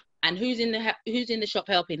business, and who's in the shop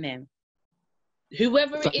helping them?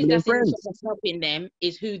 Whoever it is that's in the shop that's helping them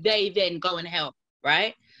is who they then go and help,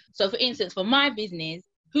 right? So for instance, for my business,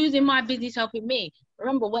 who's in my business helping me?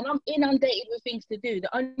 Remember, when I'm inundated with things to do,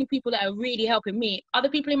 the only people that are really helping me are the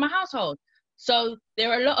people in my household. So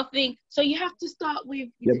there are a lot of things. So you have to start with,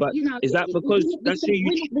 but is that because that's who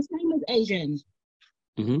we're not the same as Asians?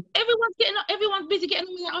 Mm-hmm. Everyone's busy getting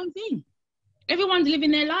on with their own thing. Everyone's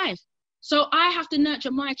living their life. So I have to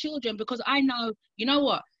nurture my children because I know, you know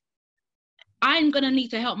what? I'm going to need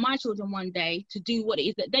to help my children one day to do what it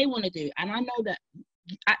is that they want to do. And I know that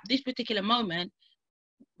at this particular moment,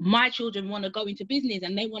 my children want to go into business,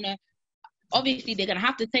 and they want to, obviously they're going to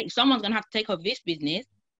have to someone's going to have to take over this business,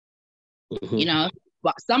 Mm-hmm.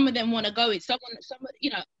 But some of them want to go with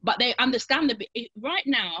but they understand right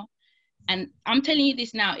now. And I'm telling you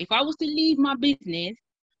this now, if I was to leave my business,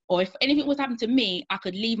 or if anything was happening to me, I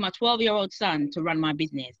could leave my 12-year-old son to run my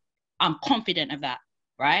business. I'm confident of that,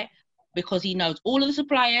 right? Because he knows all of the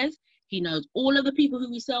suppliers, he knows all of the people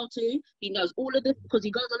who we sell to, he knows all of because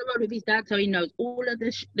he goes on the road with his dad, so he knows all of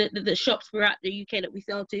the shops throughout the UK that we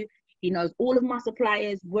sell to. He knows all of my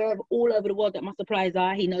suppliers, all over the world that my suppliers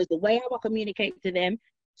are. He knows the way how I communicate to them.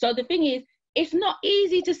 So the thing is, it's not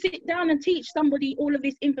easy to sit down and teach somebody all of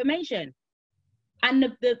this information. And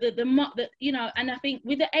and I think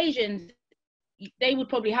with the Asians, they would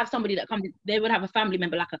probably have somebody that comes, they would have a family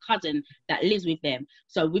member, like a cousin that lives with them.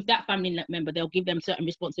 So with that family member, they'll give them certain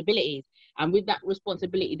responsibilities. And with that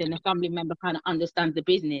responsibility, then the family member kind of understands the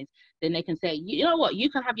business. Then they can say, you know what, you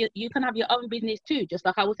can have your own business too. Just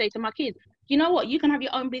like I would say to my kids, you know what, you can have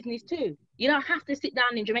your own business too. You don't have to sit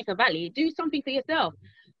down in Jamaica Valley, do something for yourself.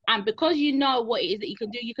 And because you know what it is that you can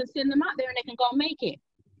do, you can send them out there and they can go and make it.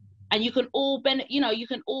 And you can all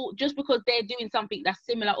just because they're doing something that's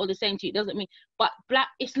similar or the same to you, doesn't mean, but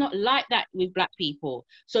it's not like that with black people.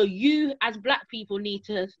 So you as black people need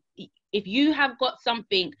to, if you have got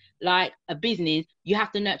something like a business, you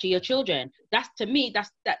have to nurture your children. To me,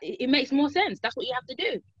 it makes more sense. That's what you have to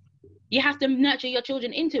do. You have to nurture your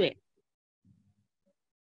children into it.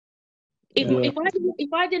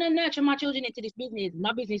 If I didn't nurture my children into this business,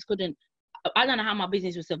 my business couldn't. I don't know how my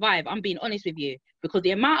business will survive. I'm being honest with you, because the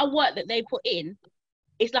amount of work that they put in,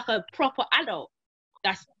 it's like a proper adult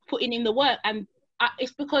that's putting in the work. And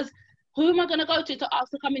it's because who am I going to go to ask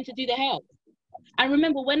to come in to do the help? And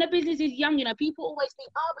remember, when a business is young, people always think,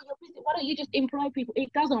 oh, but your business, why don't you just employ people?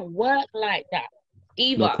 It doesn't work like that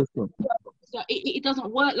either. No, so it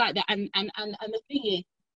doesn't work like that. And the thing is,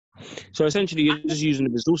 so essentially you're just using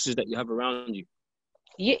the resources that you have around you.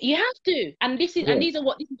 You have to, and this is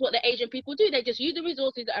what the Asian people do. They just use the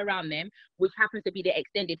resources that are around them, which happens to be their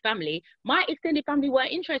extended family. My extended family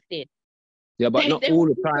weren't interested. Yeah, but not all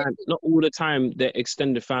the time the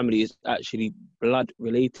extended family is actually blood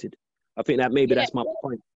related. I think that that's my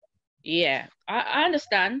point. Yeah, I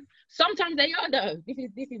understand. Sometimes they are though. This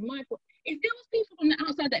is my point. If there was people from the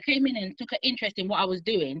outside that came in and took an interest in what I was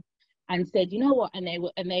doing and said, you know what, and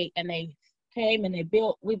they came and they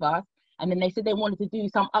built with us. And then they said they wanted to do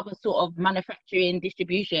some other sort of manufacturing,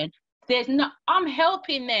 distribution. I'm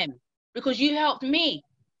helping them because you helped me.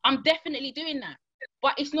 I'm definitely doing that.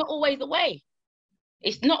 But it's not always the way.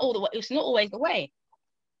 It's not always the way.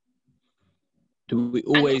 Do we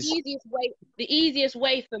always? And the easiest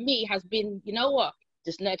way for me has been, you know what?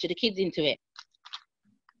 Just nurture the kids into it.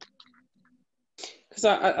 Because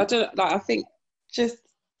I don't like. I think just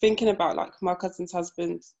thinking about like my cousin's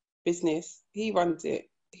husband's business, he runs it.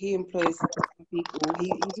 He employs people.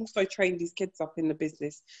 He's also trained his kids up in the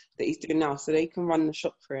business that he's doing now, so they can run the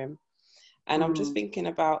shop for him. And I'm just thinking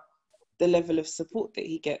about the level of support that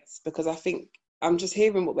he gets, because I think I'm just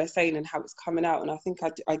hearing what we're saying and how it's coming out, and I think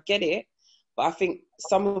I get it, but I think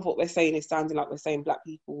some of what we're saying is sounding like we're saying black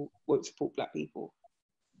people won't support black people.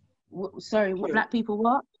 Sorry, what black people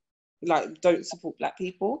what? Like don't support black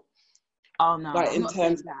people. Oh no, like I'm in not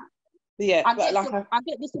terms saying that. Yeah, I but get, like, I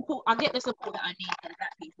get the support. I get the support that I need for the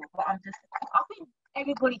black people, but I think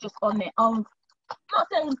everybody just on their own.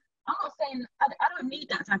 I'm not saying I don't need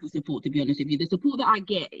that type of support, to be honest with you. The support that I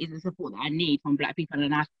get is the support that I need from black people,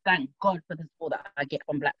 and I thank God for the support that I get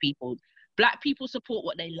from black people. Black people support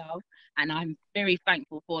what they love, and I'm very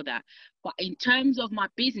thankful for that. But in terms of my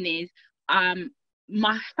business,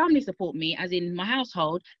 my family support me, as in my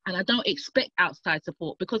household, and I don't expect outside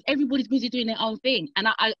support because everybody's busy doing their own thing, and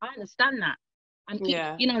I understand that. And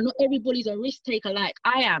yeah, you know, not everybody's a risk taker like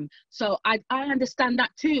I am, so I understand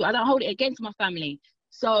that too. I don't hold it against my family.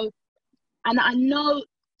 So, and I know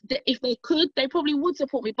that if they could, they probably would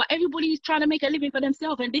support me. But everybody's trying to make a living for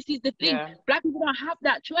themselves, and this is the thing. yeah. Black people don't have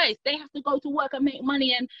that choice. They have to go to work and make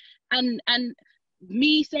money. And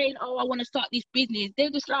me saying, "Oh, I want to start this business," they're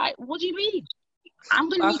just like, "What do you mean? I'm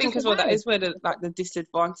gonna I need think to as well that survive." is where the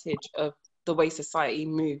disadvantage of the way society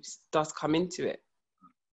moves does come into it.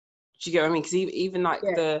 Do you get what I mean? Because even like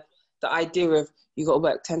Yeah. the idea of you got to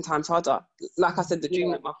work 10 times harder. Like I said, the dream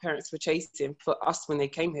Yeah. that my parents were chasing for us when they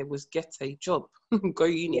came here was get a job, go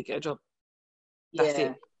uni, get a job. That's Yeah.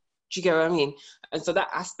 it. Do you get what I mean? And so that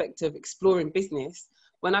aspect of exploring business,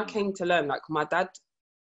 when I came to learn, like my dad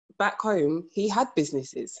back home, he had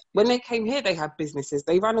businesses. When they came here, they had businesses.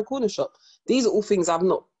 They ran a corner shop. These are all things I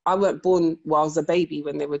weren't born while I was a baby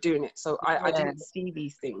when they were doing it. So I didn't see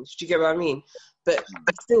these things. Do you get what I mean? But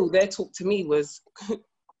still, their talk to me was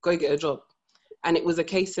go get a job. And it was a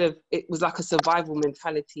case of, it was like a survival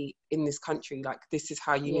mentality in this country. Like, this is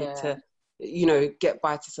how you need to, you know, get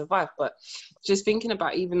by to survive. But just thinking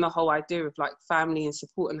about even the whole idea of like family and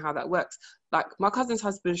support and how that works. Like, my cousin's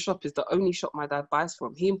husband's shop is the only shop my dad buys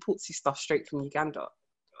from. He imports his stuff straight from Uganda.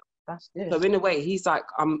 That's good. So in a way, he's like,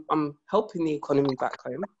 I'm helping the economy back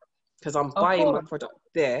home because I'm Of buying my course. product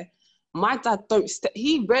there. My dad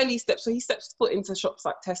he rarely steps, so he steps foot into shops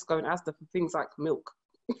like Tesco and Asda for things like milk.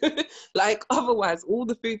 Like, otherwise, all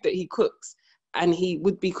the food that he cooks, and he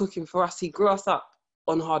would be cooking for us, he grew us up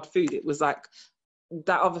on hard food. It was like,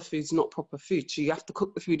 that other food's not proper food, so you have to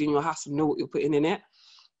cook the food in your house and know what you're putting in it.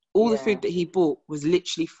 All the food that he bought was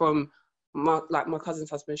literally from my cousin's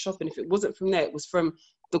husband's shop, and if it wasn't from there, it was from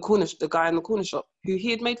the guy in the corner shop who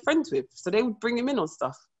he had made friends with, so they would bring him in on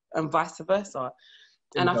stuff, and vice versa.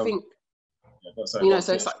 And I think, you know,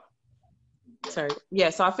 so it's like, sorry, yeah,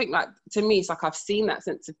 so I think, like, to me, it's like I've seen that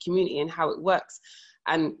sense of community and how it works,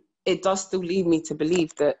 and it does still lead me to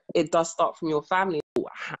believe that it does start from your family.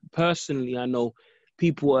 Personally, I know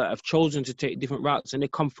people have chosen to take different routes, and they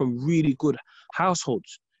come from really good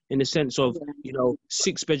households, in the sense of, you know,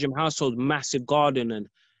 6-bedroom household, massive garden,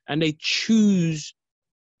 and they choose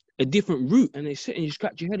a different route, and they sit and you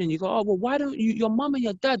scratch your head and you go, oh, well, why don't you, your mum and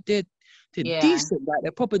your dad, they're decent, like,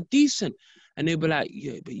 they're proper decent. And they'll be like,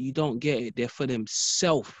 yeah, but you don't get it, they're for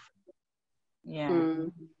themselves. Yeah.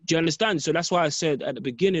 Mm. Do you understand? So that's why I said at the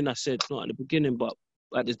beginning, not at the beginning, but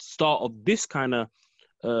at the start of this kind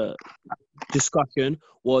of discussion,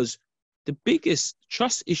 was the biggest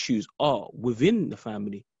trust issues are within the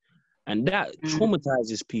family, and that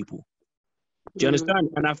traumatizes people. Do you understand?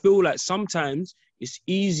 And I feel like sometimes it's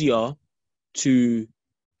easier to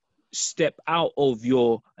step out of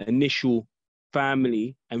your initial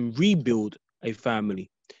family and rebuild a family.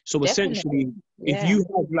 So essentially, if you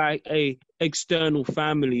have like a external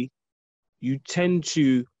family, you tend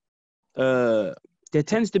to, there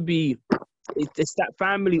tends to be, it's that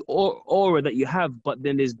family aura that you have, but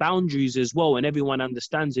then there's boundaries as well, and everyone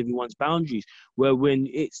understands everyone's boundaries. Where when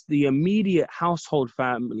it's the immediate household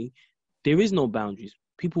family, there is no boundaries.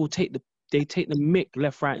 People take the mick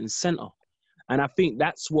left, right, and center, and I think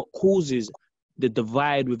that's what causes the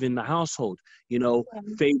divide within the household. You know,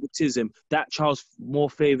 favoritism. That child's more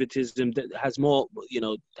favoritism, that has more, you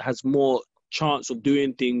know, has more chance of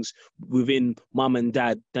doing things within mum and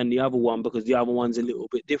dad than the other one, because the other one's a little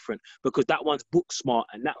bit different, because that one's book smart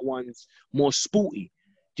and that one's more sporty.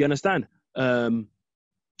 Do you understand? And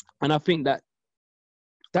I think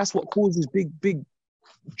that's what causes big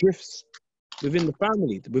drifts within the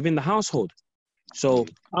family, within the household. So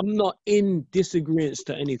I'm not in disagreement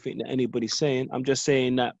to anything that anybody's saying. I'm just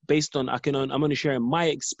saying that based on, I'm only sharing my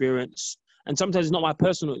experience. And sometimes it's not my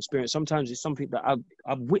personal experience. Sometimes it's something that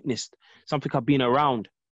I've witnessed, something I've been around,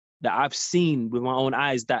 that I've seen with my own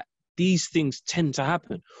eyes, that these things tend to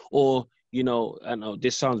happen. Or, you know, I know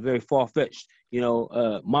this sounds very far-fetched, you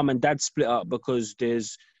know, mum and dad split up because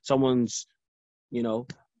there's someone's, you know,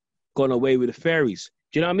 gone away with the fairies.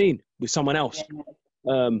 Do you know what I mean? With someone else.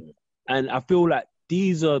 And I feel like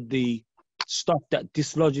these are the stuff that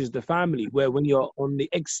dislodges the family, where when you're on the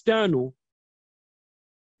external,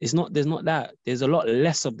 there's not that. There's a lot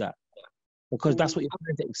less of that. because that's what you're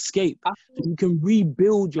trying to escape. So you can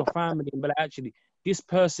rebuild your family and be like, actually, this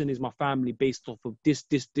person is my family based off of this,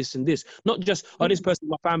 and this. Not just, oh, this person is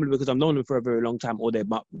my family because I've known them for a very long time, or they're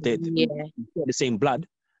the same blood.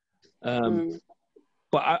 But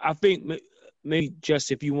I think maybe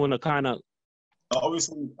just if you want to kind of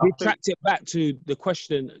obviously retract it back to the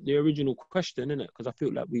question, the original question, innit? Because I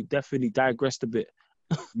feel like we definitely digressed a bit.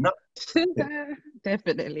 No.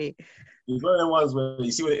 Definitely. It's one of the ones where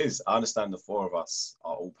you see what it is. I understand the four of us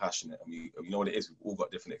are all passionate, and you know what it is. We've all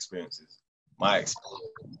got different experiences. My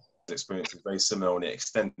experience is very similar on the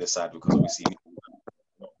extended side because obviously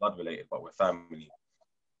not blood related, but we're family.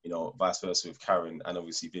 You know, vice versa with Karen and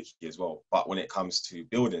obviously Vicky as well. But when it comes to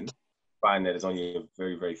building, find that there's only a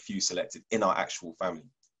very, very few selected in our actual family.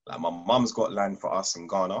 Like my mum's got land for us in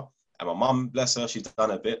Ghana, and my mum, bless her, she's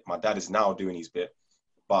done a bit. My dad is now doing his bit.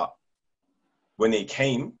 But when they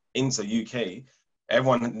came into UK,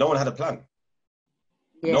 no one had a plan.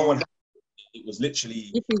 Yeah. No one. It was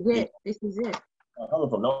literally. This is it.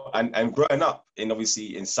 And growing up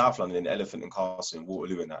in South London, in Elephant and Castle, in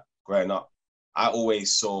Waterloo, and that. Growing up, I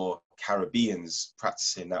always saw Caribbeans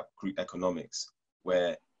practicing that group economics,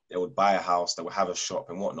 where they would buy a house, they would have a shop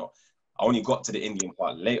and whatnot. I only got to the Indian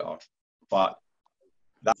part later, but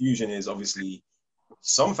that fusion is obviously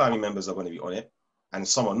some family members are going to be on it, and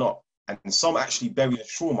some are not. And some actually bury the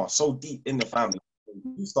trauma so deep in the family.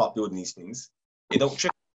 When you start building these things, it don't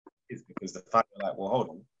trip because the family are like, well, hold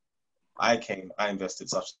on. I invested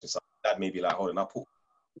such and such. Dad may be like, hold on, I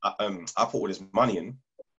put all this money in,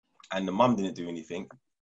 and the mum didn't do anything.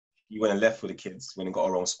 He went and left with the kids, went and got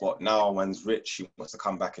a wrong spot. Now one's rich, she wants to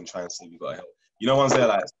come back and try and say we got to help. You know, one's there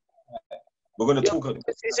like, we're going to talk.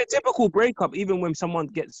 It's a typical breakup, even when someone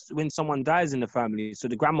dies in the family. So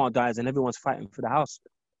the grandma dies and everyone's fighting for the house.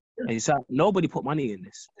 And it's like, nobody put money in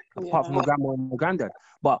this, apart from the grandma and the granddad.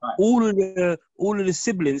 But all of the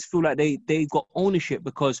siblings feel like they got ownership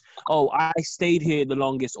because, oh, I stayed here the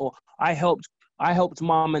longest, or I helped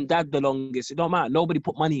mom and dad the longest. It don't matter. Nobody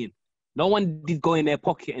put money in. No one did go in their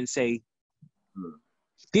pocket and say,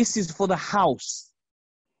 this is for the house.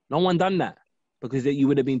 No one done that because you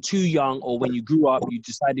would have been too young, or when you grew up, you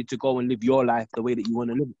decided to go and live your life the way that you want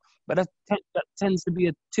to live. But that tends to be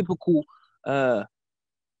a typical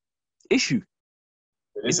issue.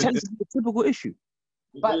 It tends to be a typical issue.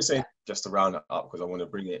 Let me say, just to round it up, because I want to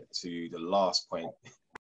bring it to the last point.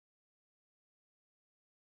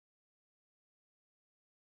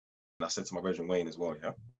 And I said to my brethren Wayne as well,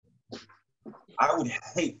 yeah? I would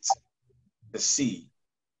hate to see,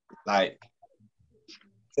 like,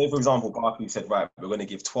 say for example, Barclays said, right, we're going to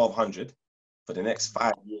give 1,200 for the next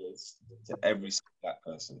 5 years to every black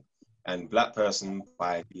person. And black person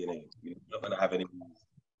by DNA. You're not going to have any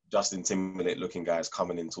Justin Timberlake looking guys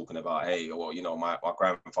coming in talking about, hey, well, you know, my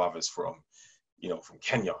grandfather's from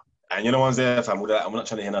Kenya. And you know, one's there, fam, I'm not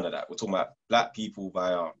trying to hear none of that. We're talking about black people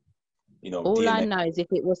via, All DNA. I know is if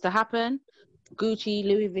it was to happen, Gucci,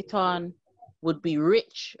 Louis Vuitton would be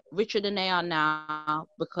richer than they are now,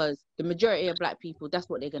 because the majority of black people, that's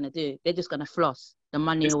what they're going to do. They're just going to floss the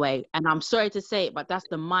money away. And I'm sorry to say it, but that's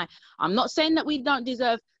the mind. I'm not saying that we don't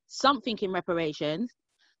deserve something in reparations.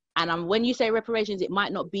 And when you say reparations, it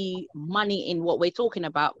might not be money in what we're talking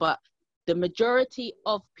about, but the majority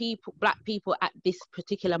of people, black people at this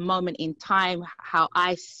particular moment in time, how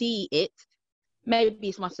I see it, maybe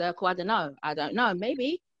it's my circle, I don't know,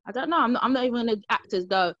 maybe, I don't know, I'm not even going to act as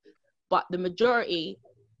though, but the majority,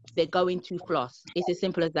 they're going to floss. It's as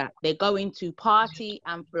simple as that. They're going to party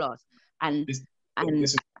and floss. And how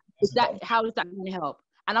is that going to help?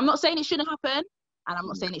 And I'm not saying it shouldn't happen, and I'm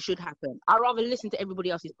not saying it should happen. I'd rather listen to everybody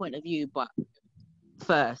else's point of view, but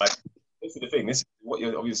first. This is the thing. This is what you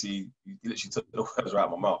literally took the words right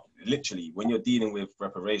out of my mouth. Literally, when you're dealing with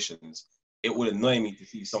reparations, it would annoy me to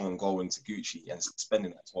see someone go into Gucci and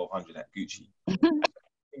spending that 1,200 at Gucci.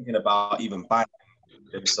 Thinking about even buying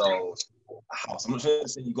themselves a house. I'm not trying to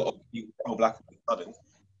say you got to be all black all of a sudden,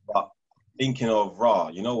 but thinking of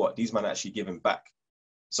you know what? These men are actually giving back.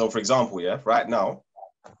 So, for example, yeah, right now,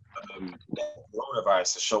 the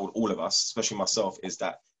coronavirus has showed all of us, especially myself, is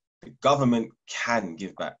that the government can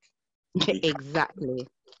give back. Exactly.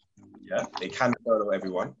 Yeah, they can furlough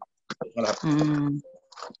everyone. They can have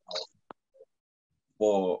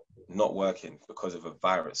for not working because of a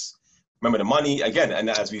virus. Remember the money again, and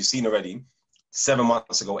as we've seen already, 7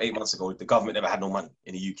 months ago, 8 months ago, the government never had no money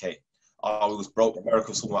in the UK. Oh, it was broke. America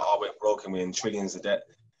was talking about, we're broke and we're in trillions of debt.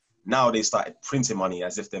 Now they started printing money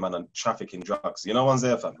as if they're man on trafficking drugs. You know, one's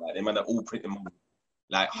there, fam. Like they man are all printing money,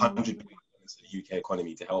 like $100 billion into the UK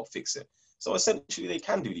economy to help fix it. So essentially, they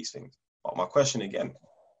can do these things. But my question again,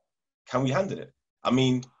 can we handle it? I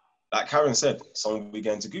mean, like Karen said, someone will be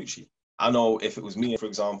going to Gucci. I know if it was me, for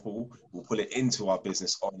example, we'll put it into our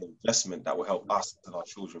business on an investment that will help us and our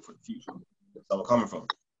children for the future. So we're coming from.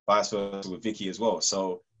 Vice versa with Vicky as well.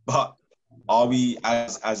 So, but are we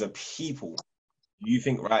as a people, do you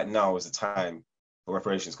think right now is the time for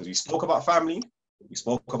reparations? Because we spoke about family, we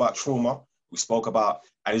spoke about trauma, we spoke about,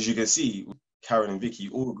 and as you can see, Karen and Vicky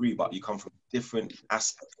all agree, but you come from different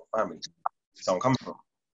aspects of family. So I'm coming from.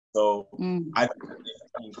 So I think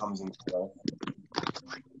if he comes into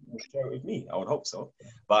share it with me, I would hope so.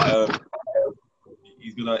 But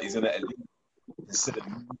he's gonna consider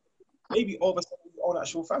maybe over some of his own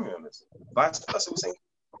actual family members. Vice versa, we're saying.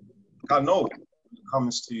 I know when it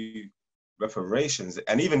comes to reparations,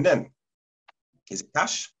 and even then, is it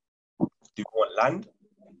cash? Do you want land?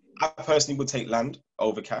 I personally would take land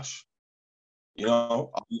over cash. You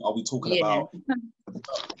know, are we talking about?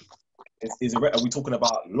 Are we talking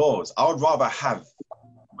about laws? I would rather have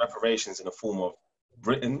reparations in the form of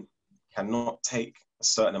Britain cannot take a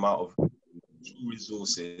certain amount of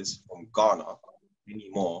resources from Ghana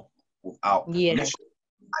anymore without permission,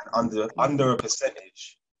 and under a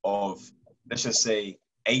percentage of, let's just say,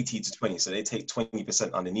 80 to 20. So they take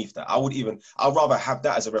 20% underneath that. I'd rather have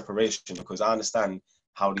that as a reparation, because I understand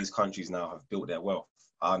how these countries now have built their wealth.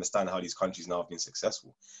 I understand how these countries now have been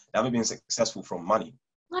successful. They haven't been successful from money.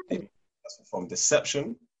 They've been successful from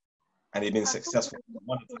deception, and they've been successful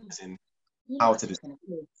from monetizing how to deception.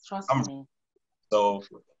 Trust me. So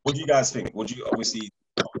what do you guys think? Would you obviously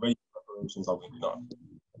reparations are really not?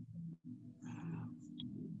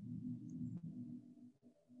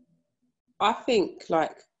 I think,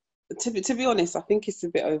 like, to be honest, I think it's a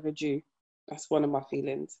bit overdue. That's one of my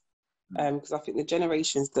feelings, because I think the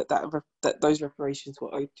generations that those reparations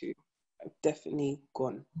were owed to have definitely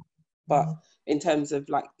gone. But in terms of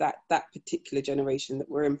like that particular generation that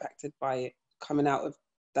were impacted by it coming out of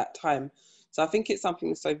that time, so I think it's something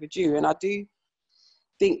that's overdue. And I do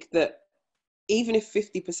think that even if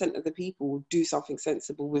 50% of the people do something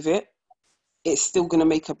sensible with it, it's still going to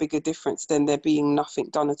make a bigger difference than there being nothing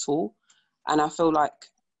done at all. And I feel like,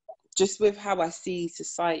 just with how I see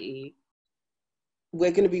society, we're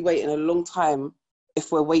going to be waiting a long time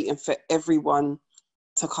if we're waiting for everyone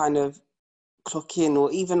to kind of clock in,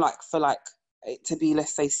 or even like for like it to be,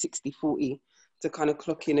 let's say, 60-40, to kind of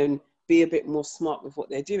clock in and be a bit more smart with what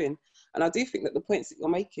they're doing. And I do think that the points that you're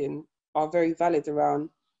making are very valid around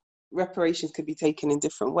reparations could be taken in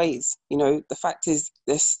different ways. You know, the fact is,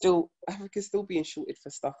 Africa's still being shorted for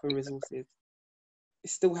stuff and resources.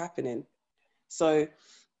 It's still happening. So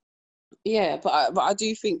yeah, but I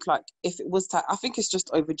do think, like, if it was I think it's just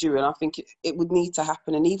overdue, and I think it would need to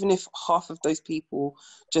happen. And even if half of those people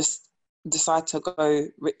just decide to go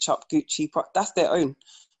rich up Gucci, that's their own.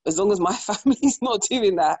 As long as my family's not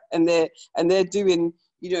doing that, and they're doing,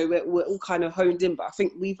 you know, we're all kind of honed in. But I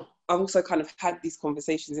think I've also kind of had these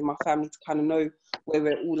conversations in my family to kind of know where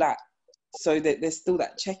we're all at, so that there's still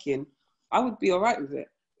that check-in. I would be all right with it.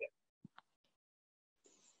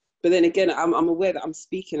 But then again, I'm aware that I'm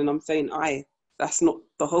speaking and I'm saying that's not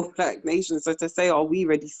the whole Black nation. So to say, are we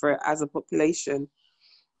ready for it as a population?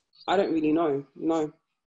 I don't really know. No.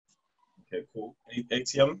 Okay, cool.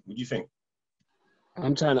 ATM, what do you think?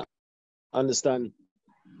 I'm trying to understand.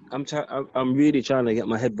 I'm really trying to get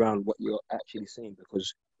my head around what you're actually saying,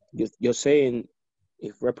 because you're saying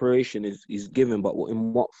if reparation is given, but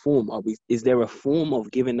in what form are we? Is there a form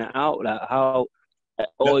of giving that out? Like how?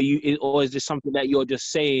 Or is this something that you're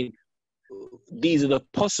just saying? These are the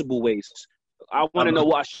possible ways. I want to know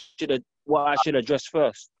what I should address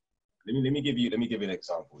first. Let me give you an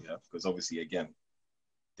example, yeah, because obviously, again,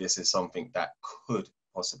 this is something that could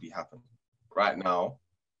possibly happen right now.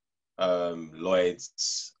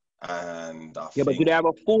 Lloyd's and but do they have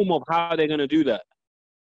a form of how they're going to do that?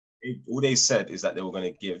 All they said is that they were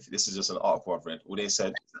going to give. This is just an article I've read. All they said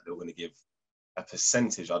is that they were going to give a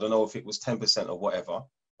percentage, I don't know if it was 10% or whatever,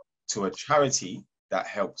 to a charity that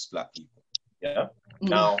helps Black people. Yeah.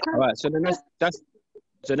 Now, all right. So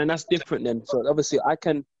then that's different then. So obviously I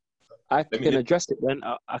can address it then.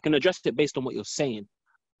 I can address it based on what you're saying,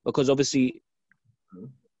 because obviously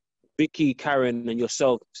Vicky, Karen, and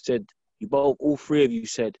yourself said, all three of you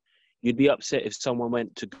said you'd be upset if someone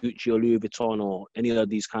went to Gucci or Louis Vuitton or any of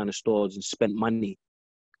these kind of stores and spent money.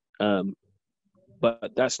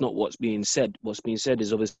 But that's not what's being said. What's being said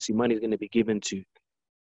is obviously money is going to be given to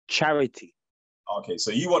charity. Okay,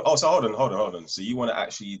 so you want? Oh, so hold on. So you want to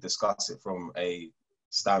actually discuss it from a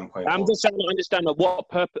standpoint? I'm just trying to understand on what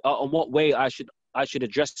purpose, on what way I should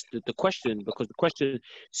address the question, because the question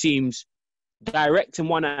seems direct in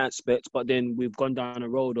one aspect, but then we've gone down a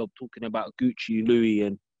road of talking about Gucci, Louis,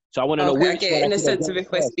 and So I want to know Okay, I which get one it. I In a should sense of address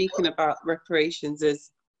if we're first. speaking about reparations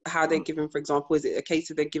as how they're given, for example, is it a case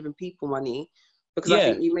of they're giving people money? Because I Yeah.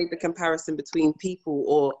 think you made the comparison between people,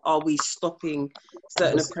 or are we stopping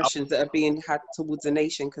certain oppressions that are being had towards a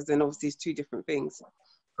nation? Because then obviously it's two different things.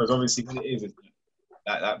 Because obviously what it is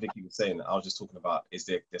that Vicky was saying, I was just talking about,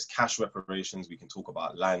 there's cash reparations, we can talk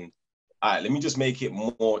about land. All right, let me just make it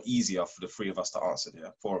more easier for the three of us to answer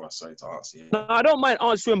here. Four of us, sorry, to answer here. No, I don't mind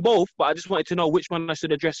answering both, but I just wanted to know which one I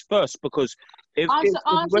should address first, because if Answer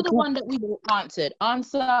the one that we answered.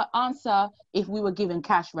 Answer if we were given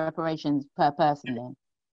cash reparations per person then.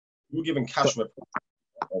 We're given cash reparations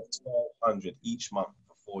of $1,200 each month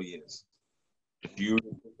for 4 years. Do you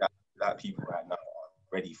think that people right now are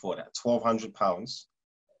ready for that? £1,200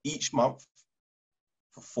 each month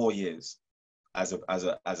for 4 years as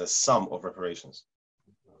a sum of reparations.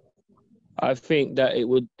 I think that it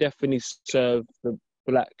would definitely serve the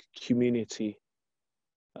Black community.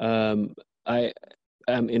 I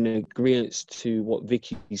am in agreement to what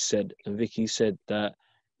Vicky said, and Vicky said that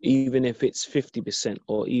even if it's 50%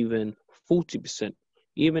 or even 40%,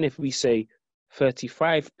 even if we say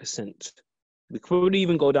 35%, we could probably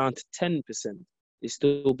even go down to 10%. It's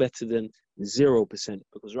still better than 0%,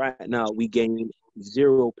 because right now we gain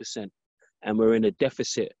 0% and we're in a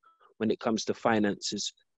deficit when it comes to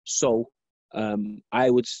finances. So I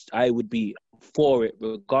would be for it,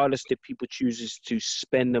 regardless if people chooses to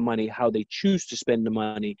spend the money how they choose to spend the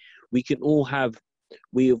money. We have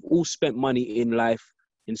all spent money in life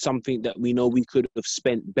in something that we know we could have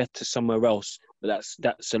spent better somewhere else, but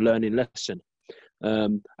that's a learning lesson.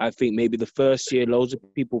 I think maybe the first year, loads of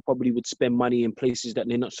people probably would spend money in places that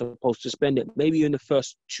they're not supposed to spend it. Maybe in the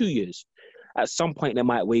first 2 years. At some point, they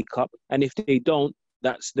might wake up. And if they don't,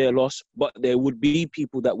 that's their loss. But there would be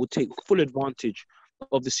people that would take full advantage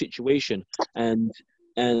of the situation. And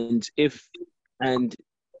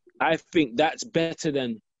I think that's better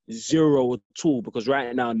than zero at all, because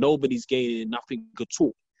right now, nobody's gaining nothing at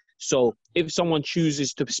all. So if someone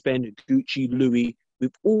chooses to spend Gucci, Louis,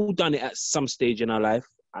 we've all done it at some stage in our life,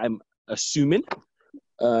 I'm assuming.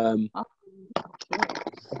 That's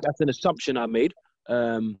an assumption I made.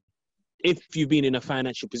 If you've been in a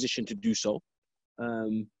financial position to do so.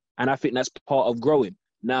 And I think that's part of growing.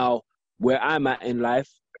 Now, where I'm at in life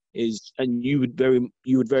is, and you would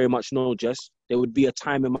very much know, Jess, there would be a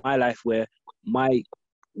time in my life where my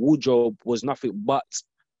wardrobe was nothing but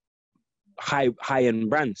high-end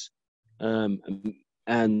brands.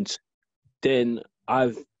 And then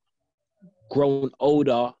I've grown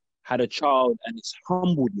older, had a child, and it's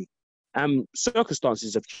humbled me. And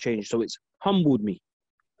circumstances have changed, so it's humbled me.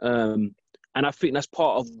 And I think that's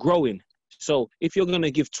part of growing. So if you're going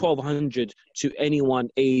to give $1,200 to anyone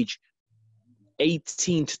age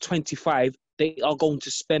 18 to 25, they are going to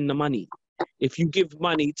spend the money. If you give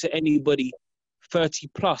money to anybody 30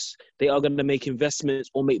 plus, they are going to make investments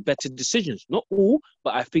or make better decisions. Not all,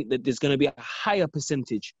 but I think that there's going to be a higher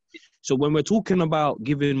percentage. So when we're talking about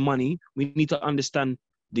giving money, we need to understand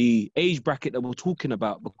the age bracket that we're talking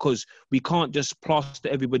about, because we can't just plaster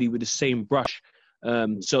everybody with the same brush.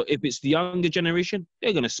 So if it's the younger generation,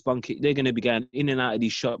 they're going to spunk it. They're going to be going in and out of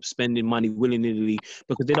these shops, spending money willy-nilly,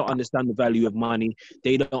 because they don't understand the value of money.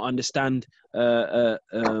 They don't understand who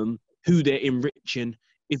they're enriching.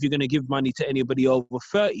 If you're going to give money to anybody over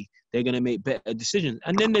 30, they're going to make better decisions.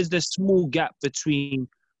 And then there's this small gap between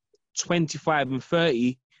 25 and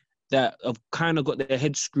 30 that have kind of got their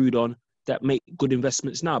heads screwed on, that make good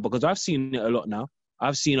investments now, because I've seen it a lot now.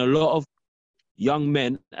 I've seen a lot of young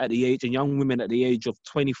men at the age and young women at the age of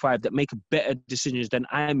 25 that make better decisions than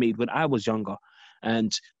I made when I was younger.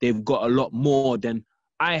 And they've got a lot more than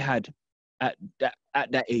I had at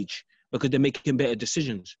that age, because they're making better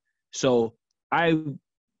decisions. So I'm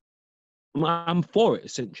for it,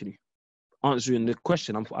 essentially. Answering the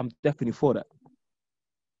question, I'm definitely for that.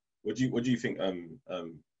 What do you think?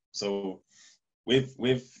 So with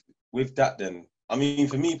that, then, I mean,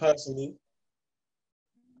 for me personally,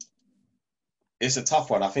 it's a tough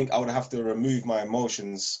one. I think I would have to remove my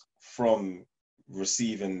emotions from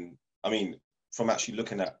receiving. I mean, from actually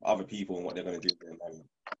looking at other people and what they're going to do with their money,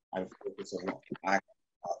 and focus on what I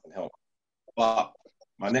can help. But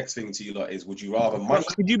my next thing to you lot is, would you rather money?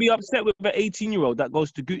 Could you be upset with an 18-year-old that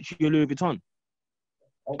goes to Gucci or Louis Vuitton?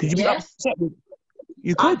 Could you be upset with?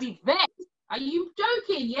 You could. I'd be vexed. Are you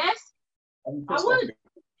joking? Yes, I would.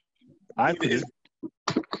 I could.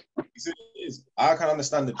 I can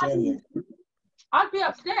understand the journey. I'd be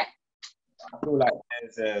upset. I feel like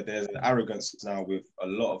there's an arrogance now with a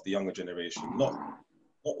lot of the younger generation. Not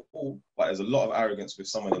all, but there's a lot of arrogance with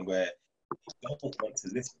some of them where they don't want to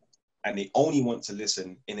listen. and they only want to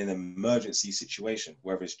listen in an emergency situation,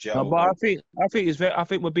 whether it's jail. No, but I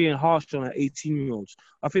think we're being harsh on our 18-year-olds.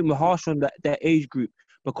 I think we're harsh on that age group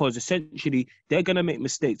because essentially they're gonna make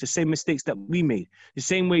mistakes, the same mistakes that we made, the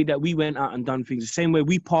same way that we went out and done things, the same way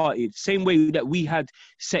we partied, the same way that we had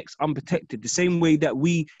sex unprotected, the same way that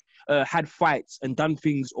we had fights and done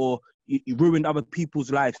things or you ruined other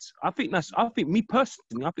people's lives. I think that's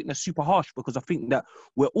super harsh because I think that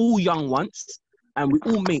we're all young once and we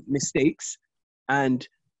all make mistakes. And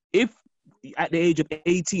if at the age of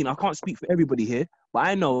 18, I can't speak for everybody here, but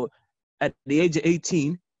I know at the age of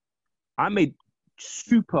 18, I made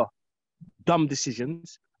super dumb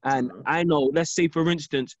decisions. And I know, let's say for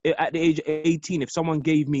instance, at the age of 18, if someone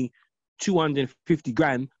gave me 250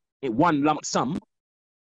 grand in one lump sum,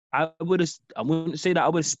 I wouldn't say that I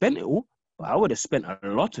would have spent it all, but I would have spent a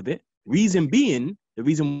lot of it. The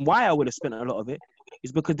reason why I would have spent a lot of it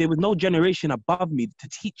is because there was no generation above me to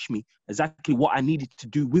teach me exactly what I needed to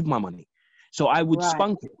do with my money. So I would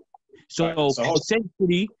spunk it. So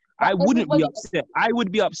essentially, I wouldn't be upset. I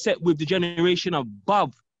would be upset with the generation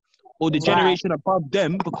above or the generation above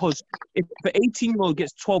them, because if the 18-year-old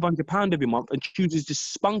gets £1,200 every month and chooses to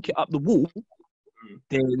spunk it up the wall,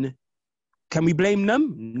 then can we blame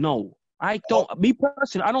them? No. I don't. Me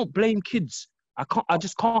personally, I don't blame kids. I can't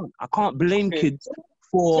blame kids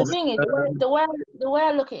for. The thing is, the way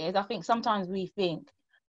I look at it is, I think sometimes we think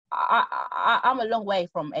I'm a long way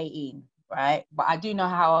from 18, right? But I do know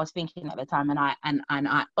how I was thinking at the time, and I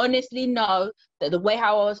honestly know that the way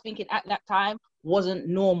how I was thinking at that time wasn't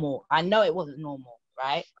normal. I know it wasn't normal,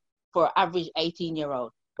 right, for an average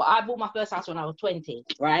 18-year-old. But I bought my first house when I was 20,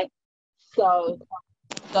 right? So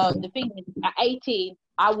the thing is, at 18,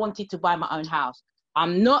 I wanted to buy my own house.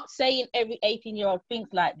 I'm not saying every 18-year-old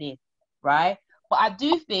thinks like this, right? But I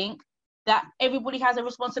do think that everybody has a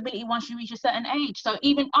responsibility once you reach a certain age. So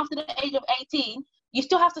even after the age of 18, you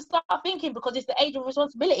still have to start thinking, because it's the age of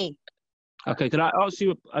responsibility. Okay, can I ask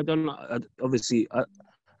you,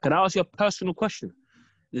 can I ask you a personal question?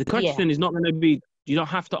 The question is not going to be, you don't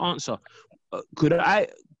have to answer. Could I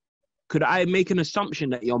make an assumption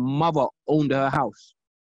that your mother owned her house?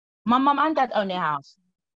 My mum and dad own their house.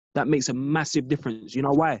 That makes a massive difference. You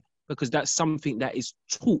know why? Because that's something that is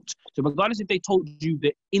taught. So regardless if they told you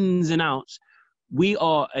the ins and outs, we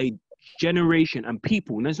are a generation and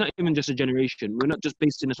people, and it's not even just a generation. We're not just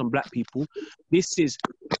basing this on black people. This is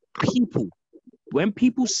people. When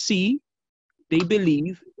people see, they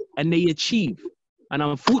believe, and they achieve. And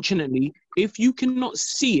unfortunately, if you cannot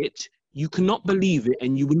see it, you cannot believe it,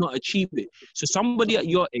 and you will not achieve it. So somebody at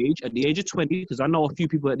your age, at the age of 20, because I know a few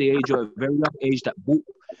people at the age of a very young age that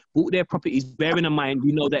bought their properties, bearing in mind,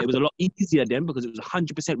 we know that it was a lot easier then because it was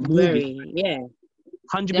 100% mortgage.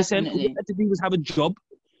 100%. All you had to do was have a job,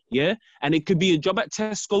 and it could be a job at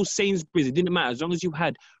Tesco, Sainsbury's, it didn't matter. As long as you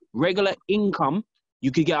had regular income,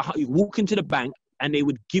 you could you walk into the bank and they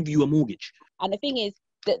would give you a mortgage. And the thing is,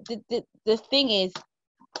 the thing is,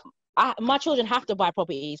 my children have to buy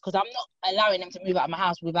properties because I'm not allowing them to move out of my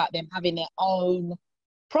house without them having their own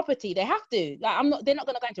property. They have to. Like, they're not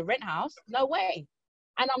going to go into rent house. No way.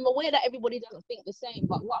 And I'm aware that everybody doesn't think the same.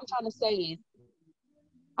 But what I'm trying to say is,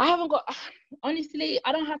 honestly,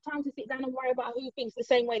 I don't have time to sit down and worry about who thinks the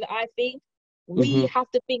same way that I think. We have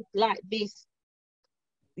to think like this.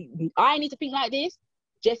 I need to think like this.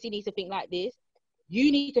 Jesse needs to think like this.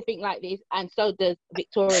 You need to think like this. And so does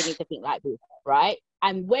Victoria need to think like this, right?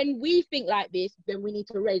 And when we think like this, then we need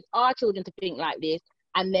to raise our children to think like this.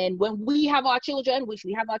 And then when we have our children,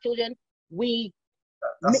 we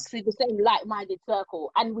mix with the same like-minded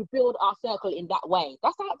circle, and we build our circle in that way.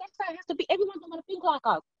 That's how it has to be. Everyone's not going to think like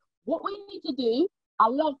us. What we need to do, I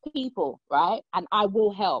love people, right? And I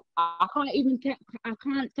will help. I can't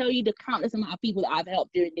tell you the countless amount of people that I've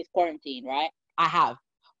helped during this quarantine, right? I have.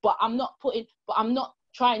 But I'm not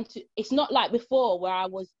trying to, it's not like before where I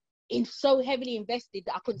was so heavily invested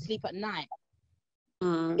that I couldn't sleep at night.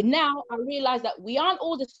 Now I realize that we aren't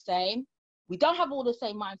all the same. We don't have all the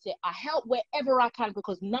same mindset. I help wherever I can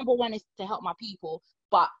because number one is to help my people,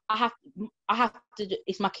 but I have to,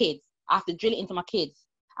 it's my kids. I have to drill it into my kids,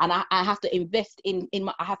 and I have to invest in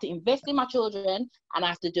my children, and I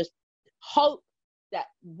have to just hope that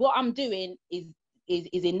what I'm doing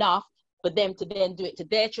is enough for them to then do it to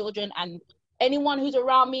their children. And anyone who's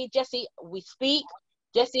around me, Jesse, we speak.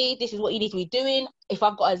 Jesse, this is what you need to be doing. If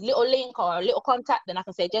I've got a little link or a little contact, then I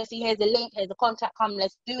can say, Jesse, here's the link, here's the contact, come,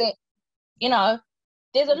 let's do it. You know,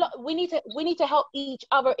 there's a lot. We need to help each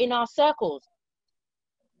other in our circles.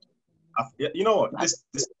 You know what? This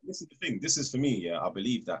is the thing. This is for me. Yeah, I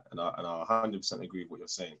believe that, and I 100% agree with what you're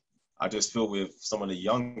saying. I just feel with some of the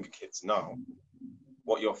younger kids now,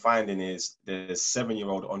 what you're finding is there's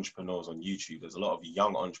 7-year-old entrepreneurs on YouTube. There's a lot of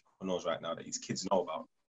young entrepreneurs right now that these kids know about,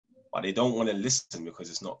 but they don't want to listen because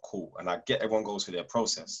it's not cool. And I get everyone goes through their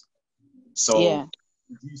process. So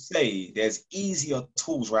you say there's easier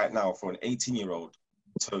tools right now for an 18-year-old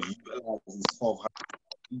to utilize $1,200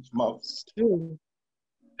 each month than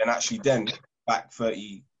actually then back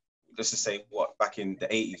 30, let's just say back in the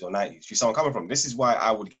 80s or 90s. You see where I'm coming from? This is why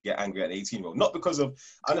I would get angry at an 18-year-old. Not because of,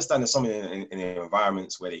 I understand there's some in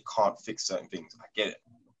environments where they can't fix certain things. I get it.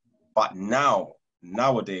 But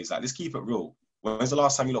nowadays, like, let's keep it real. When's the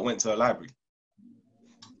last time you lot went to a library?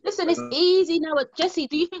 Listen, it's easy now. Jesse,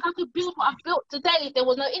 do you think I could build what I've built today if there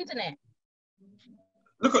was no internet?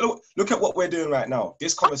 Look at what we're doing right now.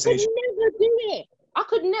 This conversation. I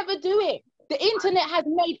could never do it. The internet has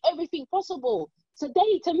made everything possible.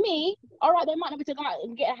 Today, to me, all right, they might not be able to go out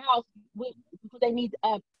and get a house because they need,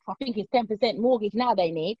 I think it's 10% mortgage now they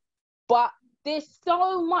need. But there's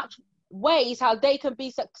so much ways how they can be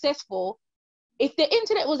successful. If the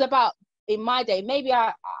internet was about, in my day, maybe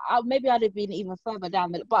I'd have been even further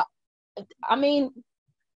down the. But I mean,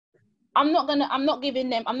 I'm not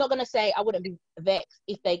gonna say I wouldn't be vexed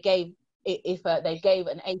if they gave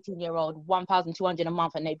an 18-year-old $1,200 a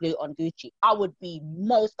month and they blew it on Gucci. I would be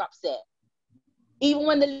most upset. Even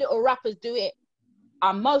when the little rappers do it,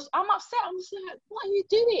 I'm upset. I'm just like, what are you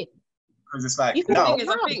doing? Because it's like,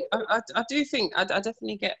 I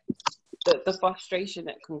definitely get the frustration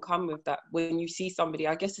that can come with that when you see somebody.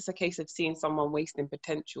 I guess it's a case of seeing someone wasting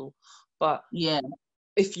potential, but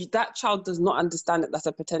if that child does not understand that that's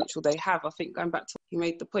a potential they have, I think going back to you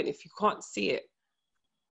made the point, if you can't see it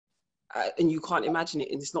and you can't imagine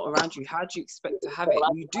it and it's not around you, how do you expect to have it?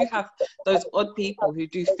 And you do have those odd people who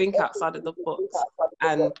do think outside of the box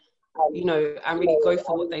and and really go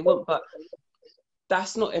for what they want, but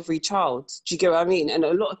that's not every child. Do you get what I mean? And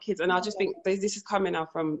a lot of kids, and I just think this is coming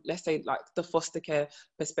out from, let's say, like the foster care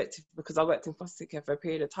perspective, because I worked in foster care for a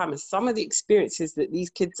period of time, and some of the experiences that these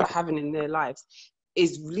kids are having in their lives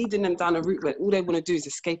is leading them down a route where all they want to do is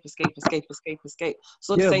escape. So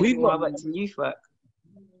the same thing when I worked in youth work.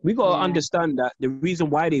 We got to understand that the reason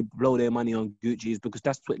why they blow their money on Gucci is because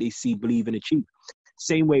that's what they see, believe, and achieve.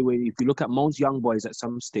 Same way where if you look at most young boys at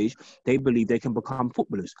some stage, they believe they can become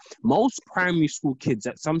footballers. Most primary school kids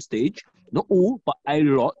at some stage, not all, but a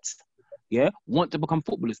lot, want to become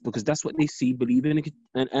footballers because that's what they see, believe in,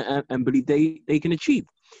 and believe they can achieve.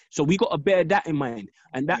 So we got to bear that in mind.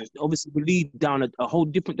 And that obviously will lead down a whole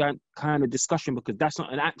different kind of discussion, because that's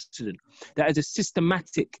not an accident. That is a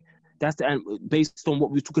systematic. Based on what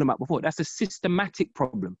we were talking about before, that's a systematic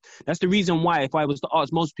problem. That's the reason why, if I was to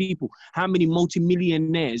ask most people, how many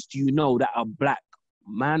multimillionaires do you know that are black,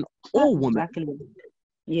 man or woman,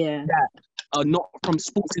 that are not from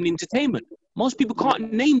sports and entertainment? Most people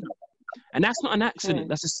can't name them. And that's not an accident.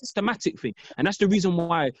 That's a systematic thing. And that's the reason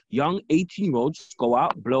why young 18-year-olds go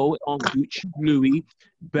out, blow it on Gucci, Louis,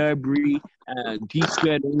 Burberry,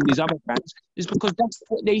 D-Squared, and all these other brands, is because that's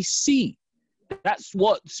what they see. That's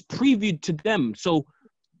what's previewed to them. So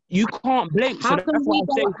you can't blame. How can we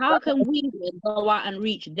go out and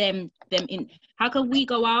reach them in? How can we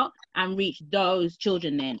go out and reach those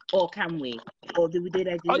children then, or can we? Or do we do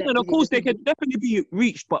that? Of course, they can definitely be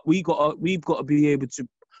reached, but we've got to be able to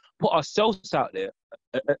put ourselves out there,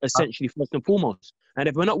 essentially, first and foremost. And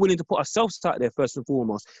if we're not willing to put ourselves out there first and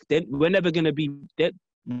foremost, then we're never going to be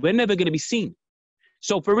seen.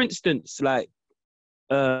 So, for instance,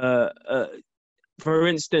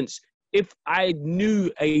 if I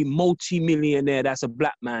knew a multi-millionaire that's a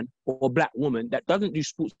black man or a black woman that doesn't do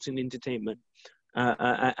sports and entertainment,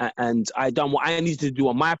 and I done what I needed to do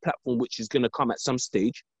on my platform, which is going to come at some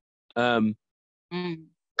stage, like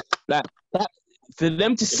that, for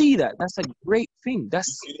them to see that's a great thing.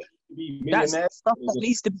 That's stuff that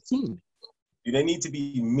needs to be seen. Do they need to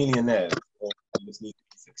be millionaires, or they just need to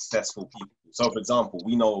be successful people? So, for example,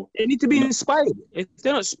 we know they need to be inspired. If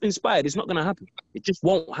they're not inspired, it's not going to happen. It just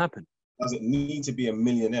won't happen. Does it need to be a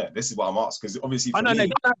millionaire? This is what I'm asking, because obviously,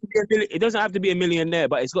 it doesn't have to be a millionaire,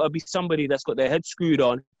 but it's got to be somebody that's got their head screwed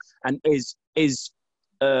on and is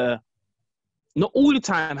not all the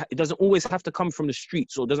time. It doesn't always have to come from the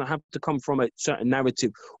streets, or doesn't have to come from a certain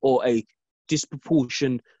narrative or a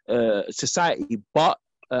disproportionate society, but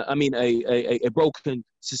a broken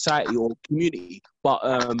society or community. But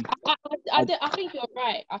I think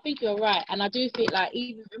you're right. And I do think, like,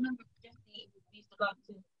 even remember, Jesse, we used to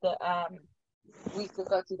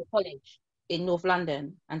go to the college in North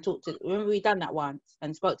London and talk to. Remember, we done that once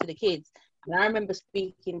and spoke to the kids. And I remember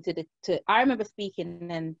speaking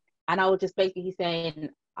and I was just basically saying,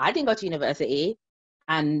 I didn't go to university.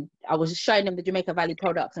 And I was showing them the Jamaica Valley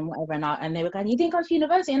products and whatever, and they were going, "You didn't go to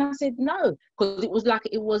university?" And I said, "No," because it was like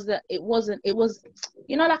it was,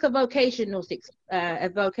 you know, like a vocational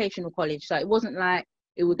college. So it wasn't like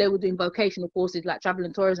they were doing vocational courses like travel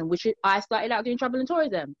and tourism, which I started out doing travel and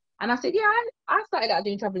tourism. And I said, "Yeah, I started out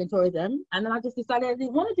doing travel and tourism, and then I just decided I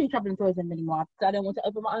didn't want to do travel and tourism anymore. I don't want to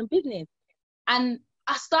open my own business." And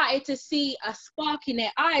I started to see a spark in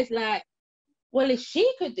their eyes, like, well, if she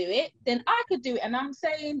could do it, then I could do it. And I'm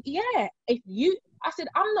saying, yeah, I said,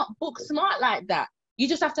 I'm not book smart like that. You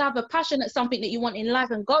just have to have a passion at something that you want in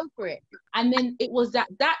life and go for it. And then it was at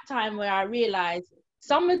that time where I realized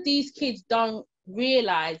some of these kids don't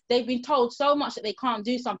realize they've been told so much that they can't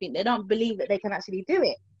do something. They don't believe that they can actually do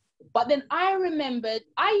it. But then I remembered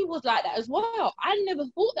I was like that as well. I never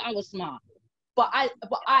thought that I was smart. But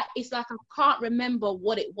it's like I can't remember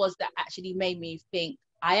what it was that actually made me think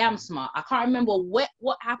I am smart. I can't remember what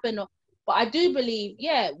happened, but I do believe,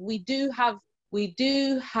 yeah, we do have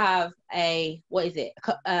a, what is it?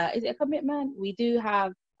 Is it a commitment? We do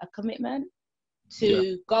have a commitment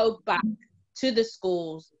to go back to the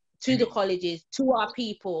schools, to the colleges, to our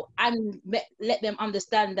people, and let them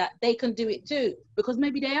understand that they can do it too. Because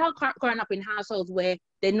maybe they are growing up in households where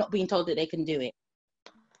they're not being told that they can do it.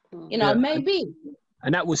 You know, maybe.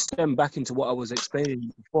 And that will stem back into what I was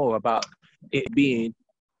explaining before about it being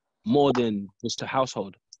more than just a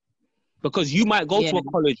household. Because you might go to a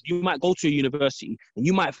college, you might go to a university, and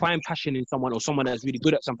you might find passion in someone or someone that's really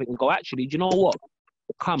good at something and go, actually, do you know what?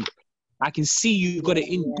 Come. I can see you got it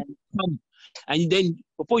in you. Come. And then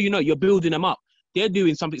before you know it, you're building them up. They're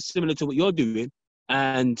doing something similar to what you're doing,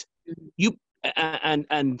 and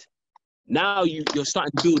now you're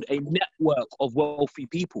starting to build a network of wealthy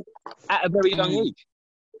people at a very young age.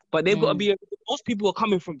 But they've got to be, most people are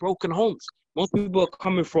coming from broken homes. Most people are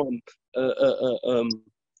coming from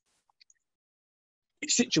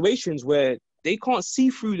situations where they can't see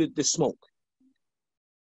through the smoke.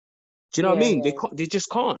 Do you know what I mean? They just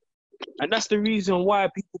can't. And that's the reason why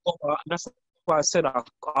people go out. And that's why I said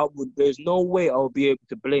there's no way I'll be able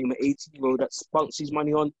to blame an 18-year-old that spunks his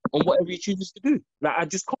money on whatever he chooses to do. Like, I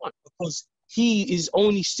just can't, because he is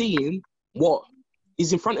only seeing what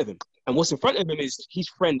is in front of him. And what's in front of him is his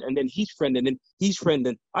friend, and then his friend, and then his friend.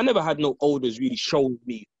 And I never had no elders really show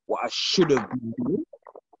me what I should have been doing.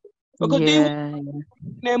 Because they were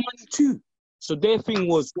their money too. So their thing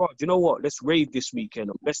was, well, you know what? Let's rave this weekend,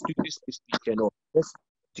 or let's do this weekend, or do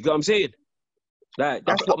you get what I'm saying? Like,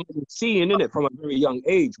 that's what I'm seeing, innit, from a very young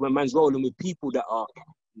age, when man's rolling with people that are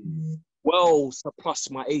well surplus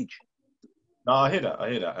my age. No, I hear that.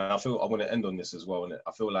 And I feel I want to end on this as well. And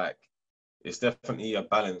I feel like it's definitely a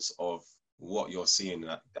balance of what you're seeing.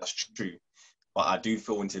 That's true. But I do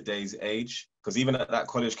feel in today's age, because even at that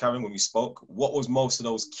college, Karen, when we spoke, what was most of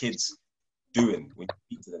those kids doing when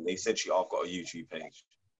you speak to them? They said to you, I've got a YouTube page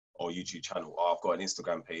or YouTube channel, or I've got an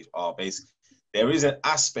Instagram page. Basically, there is an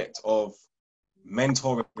aspect of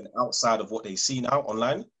mentoring outside of what they see now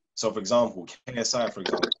online. So, for example, KSI,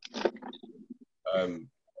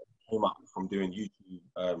 came up from doing YouTube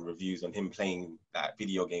reviews on him playing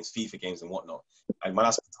video games, FIFA games and whatnot. And when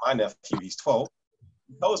I spoke to my nephew, he's 12,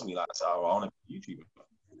 he tells me, like, I want to be a YouTuber.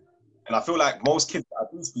 And I feel like most kids that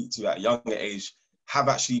I do speak to at a younger age have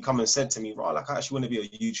actually come and said to me, right, like, I actually want to be a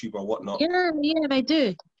YouTuber or whatnot. Yeah, they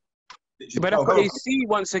do. But that's what they see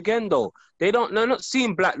once again, though. They're not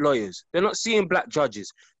seeing black lawyers. They're not seeing black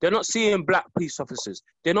judges. They're not seeing black police officers.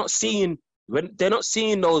 They're not seeing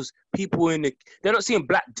those people they're not seeing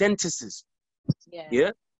black dentists.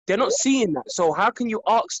 Yeah. They're not seeing that. So how can you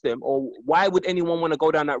ask them, or why would anyone want to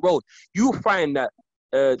go down that road? You'll find that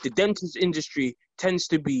the dentist industry tends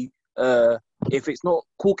to be, if it's not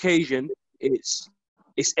Caucasian, it's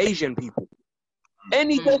Asian people.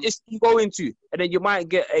 Any dentist you go into, and then you might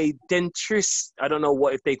get a dentist. I don't know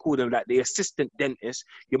if they call them, like the assistant dentist.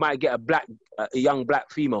 You might get a young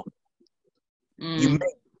black female.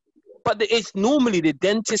 But it's normally the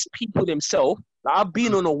dentist people themselves. Like, I've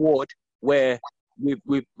been on a ward where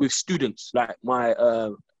with students, like my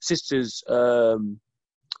sister's one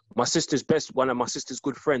of my sister's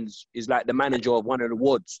good friends is like the manager of one of the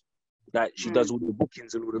wards. Like, she does all the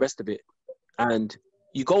bookings and all the rest of it. And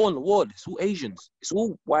you go on the ward, it's all Asians. It's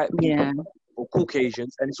all white people or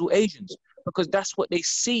Caucasians, and it's all Asians, because that's what they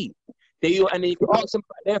see. And if you ask them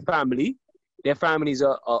about their families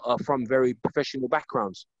are from very professional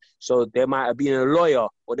backgrounds. So there might have been a lawyer,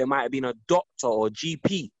 or there might have been a doctor or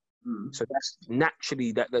GP. So that's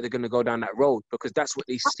naturally that they're going to go down that road, because that's what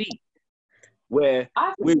they see. Where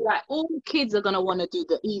I feel like all kids are going to want to do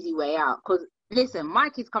the easy way out. Because, listen, my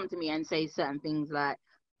kids come to me and say certain things like,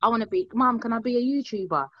 I want to be, Mom, can I be a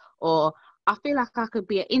YouTuber? Or I feel like I could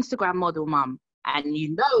be an Instagram model, mum. And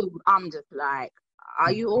you know, I'm just like,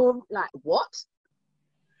 are you all like, what?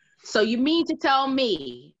 So you mean to tell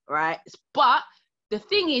me, right? But the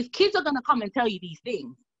thing is, kids are going to come and tell you these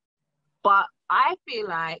things. But I feel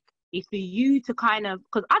like it's for you to kind of,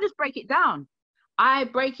 because I just break it down. I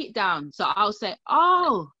break it down. So I'll say,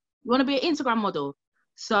 oh, you want to be an Instagram model?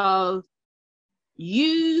 So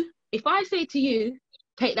if I say to you,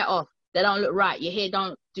 take that off, they don't look right, your hair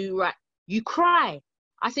don't do right, you cry.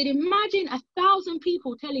 I said, imagine 1,000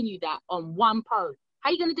 people telling you that on one post. How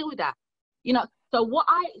are you going to deal with that? You know, so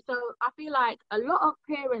I feel like a lot of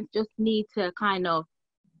parents just need to kind of.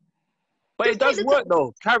 But it does work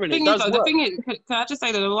though, Karen. It does work. The thing is, can I just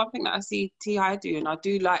say that the one thing that I see T.I. do, and I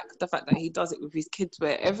do like the fact that he does it with his kids,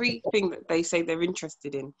 where everything that they say they're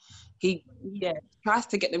interested in, he tries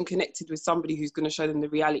to get them connected with somebody who's going to show them the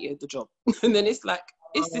reality of the job. And then it's like,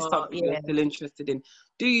 is this something you're still interested in?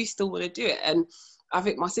 Do you still want to do it? And I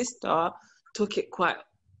think my sister took it quite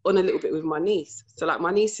on a little bit with my niece. So like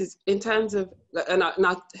my niece is, in terms of, and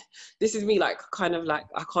this is me like kind of like,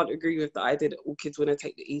 I can't agree with the idea that all kids want to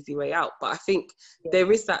take the easy way out. But I think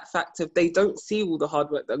there is that fact of they don't see all the hard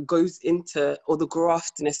work that goes into, or the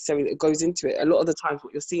graft necessarily that goes into it. A lot of the times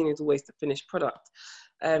what you're seeing is always the finished product.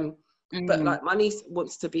 But like my niece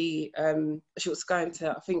wants to be, she wants to go into,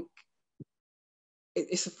 I think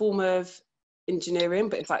it's a form of engineering,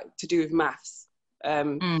 but it's like to do with maths.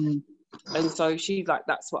 And so she's like,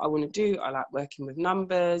 that's what I want to do. I like working with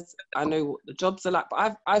numbers. I know what the jobs are like.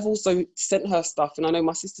 But I've also sent her stuff. And I know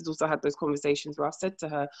my sister's also had those conversations where I've said to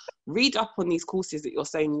her, read up on these courses that you're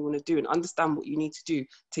saying you want to do and understand what you need to do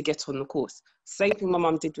to get on the course. Same thing my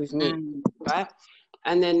mum did with me, right?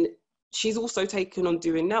 And then she's also taken on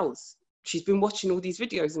doing nails. She's been watching all these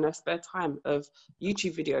videos in her spare time of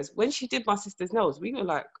YouTube videos. When she did my sister's nails, we were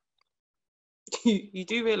like, you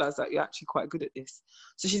do realise that you're actually quite good at this.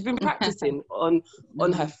 So she's been practicing on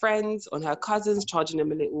her friends, on her cousins, charging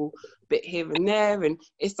them a little bit here and there, and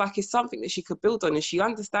it's like it's something that she could build on, and she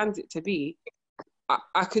understands it to be,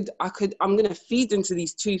 I'm going to feed into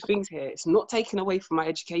these two things here. It's not taken away from my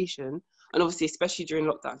education, and obviously especially during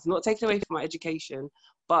lockdown, it's not taken away from my education,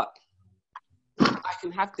 but I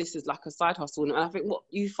can have this as like a side hustle. And I think what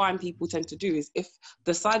you find people tend to do is, if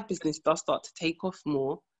the side business does start to take off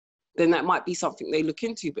more, then that might be something they look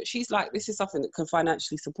into. But she's like, this is something that can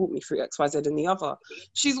financially support me through X, Y, Z and the other.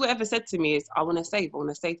 She's whatever said to me is, I want to save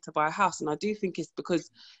to buy a house. And I do think it's because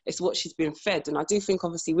it's what she's been fed. And I do think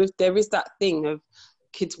obviously there is that thing of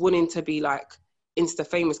kids wanting to be like Insta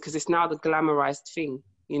famous because it's now the glamorized thing,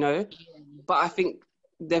 you know? But I think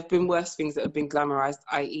there've been worse things that have been glamorized,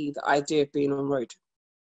 i.e. the idea of being on road.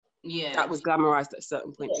 Yeah, that was glamorized at a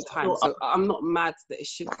certain point in time. So I'm not mad that it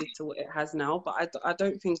shifted to what it has now, but I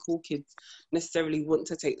don't think all kids necessarily want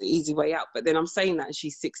to take the easy way out. But then I'm saying that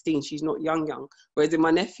she's 16, she's not young. Whereas in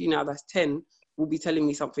my nephew now that's 10 will be telling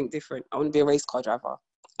me something different. I want to be a race car driver.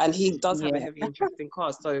 And he does have a heavy interest in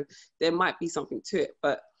cars. So there might be something to it.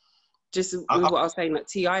 But just with what I was saying, that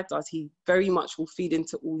T.I. does, he very much will feed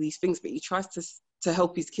into all these things, but he tries to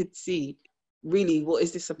help his kids see really what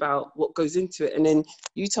is this about, what goes into it, and then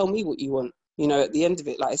you tell me what you want, you know, at the end of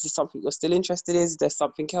it. Like, is this something you're still interested in? Is there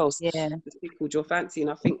something else that's tickled your fancy?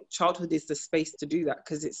 And I think childhood is the space to do that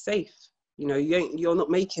because it's safe. You know, you're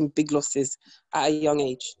not making big losses at a young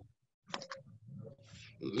age.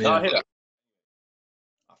 Yeah. I hear that.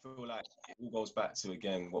 I feel like it all goes back to,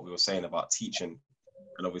 again, what we were saying about teaching,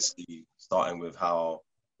 and obviously starting with how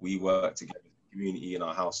we work together, the community in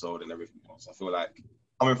our household and everything else. I feel like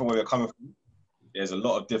coming from where we're coming from, there's a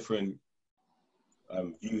lot of different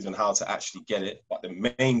views on how to actually get it. But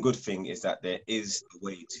the main good thing is that there is a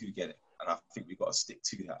way to get it. And I think we've got to stick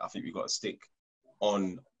to that. I think we've got to stick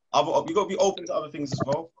on you've got to be open to other things as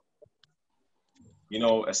well. You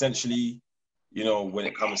know, essentially, you know, when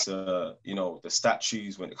it comes to, you know, the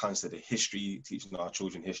statues, when it comes to the history, teaching our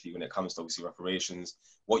children history, when it comes to obviously reparations,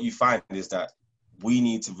 what you find is that we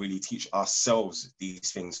need to really teach ourselves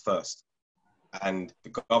these things first. And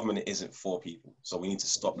the government isn't for people. So we need to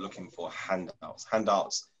stop looking for handouts.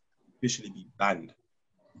 Handouts officially be banned,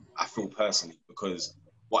 I feel personally, because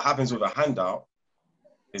what happens with a handout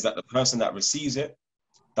is that the person that receives it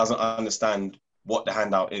doesn't understand what the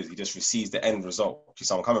handout is. He just receives the end result, which is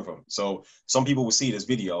where I'm coming from. So some people will see this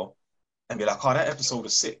video and be like, oh, that episode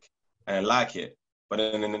was sick, and like it. But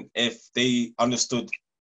then if they understood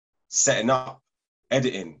setting up,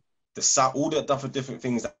 editing, the sound, all the different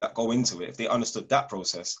things that go into it, if they understood that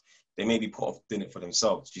process, they maybe put off doing it for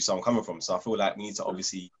themselves. Do you see where I'm coming from? So I feel like we need to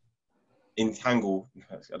obviously untangle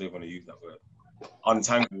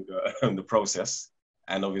the process,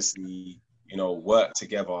 and obviously, you know, work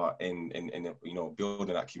together in you know,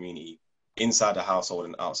 building that community inside the household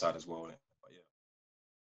and outside as well.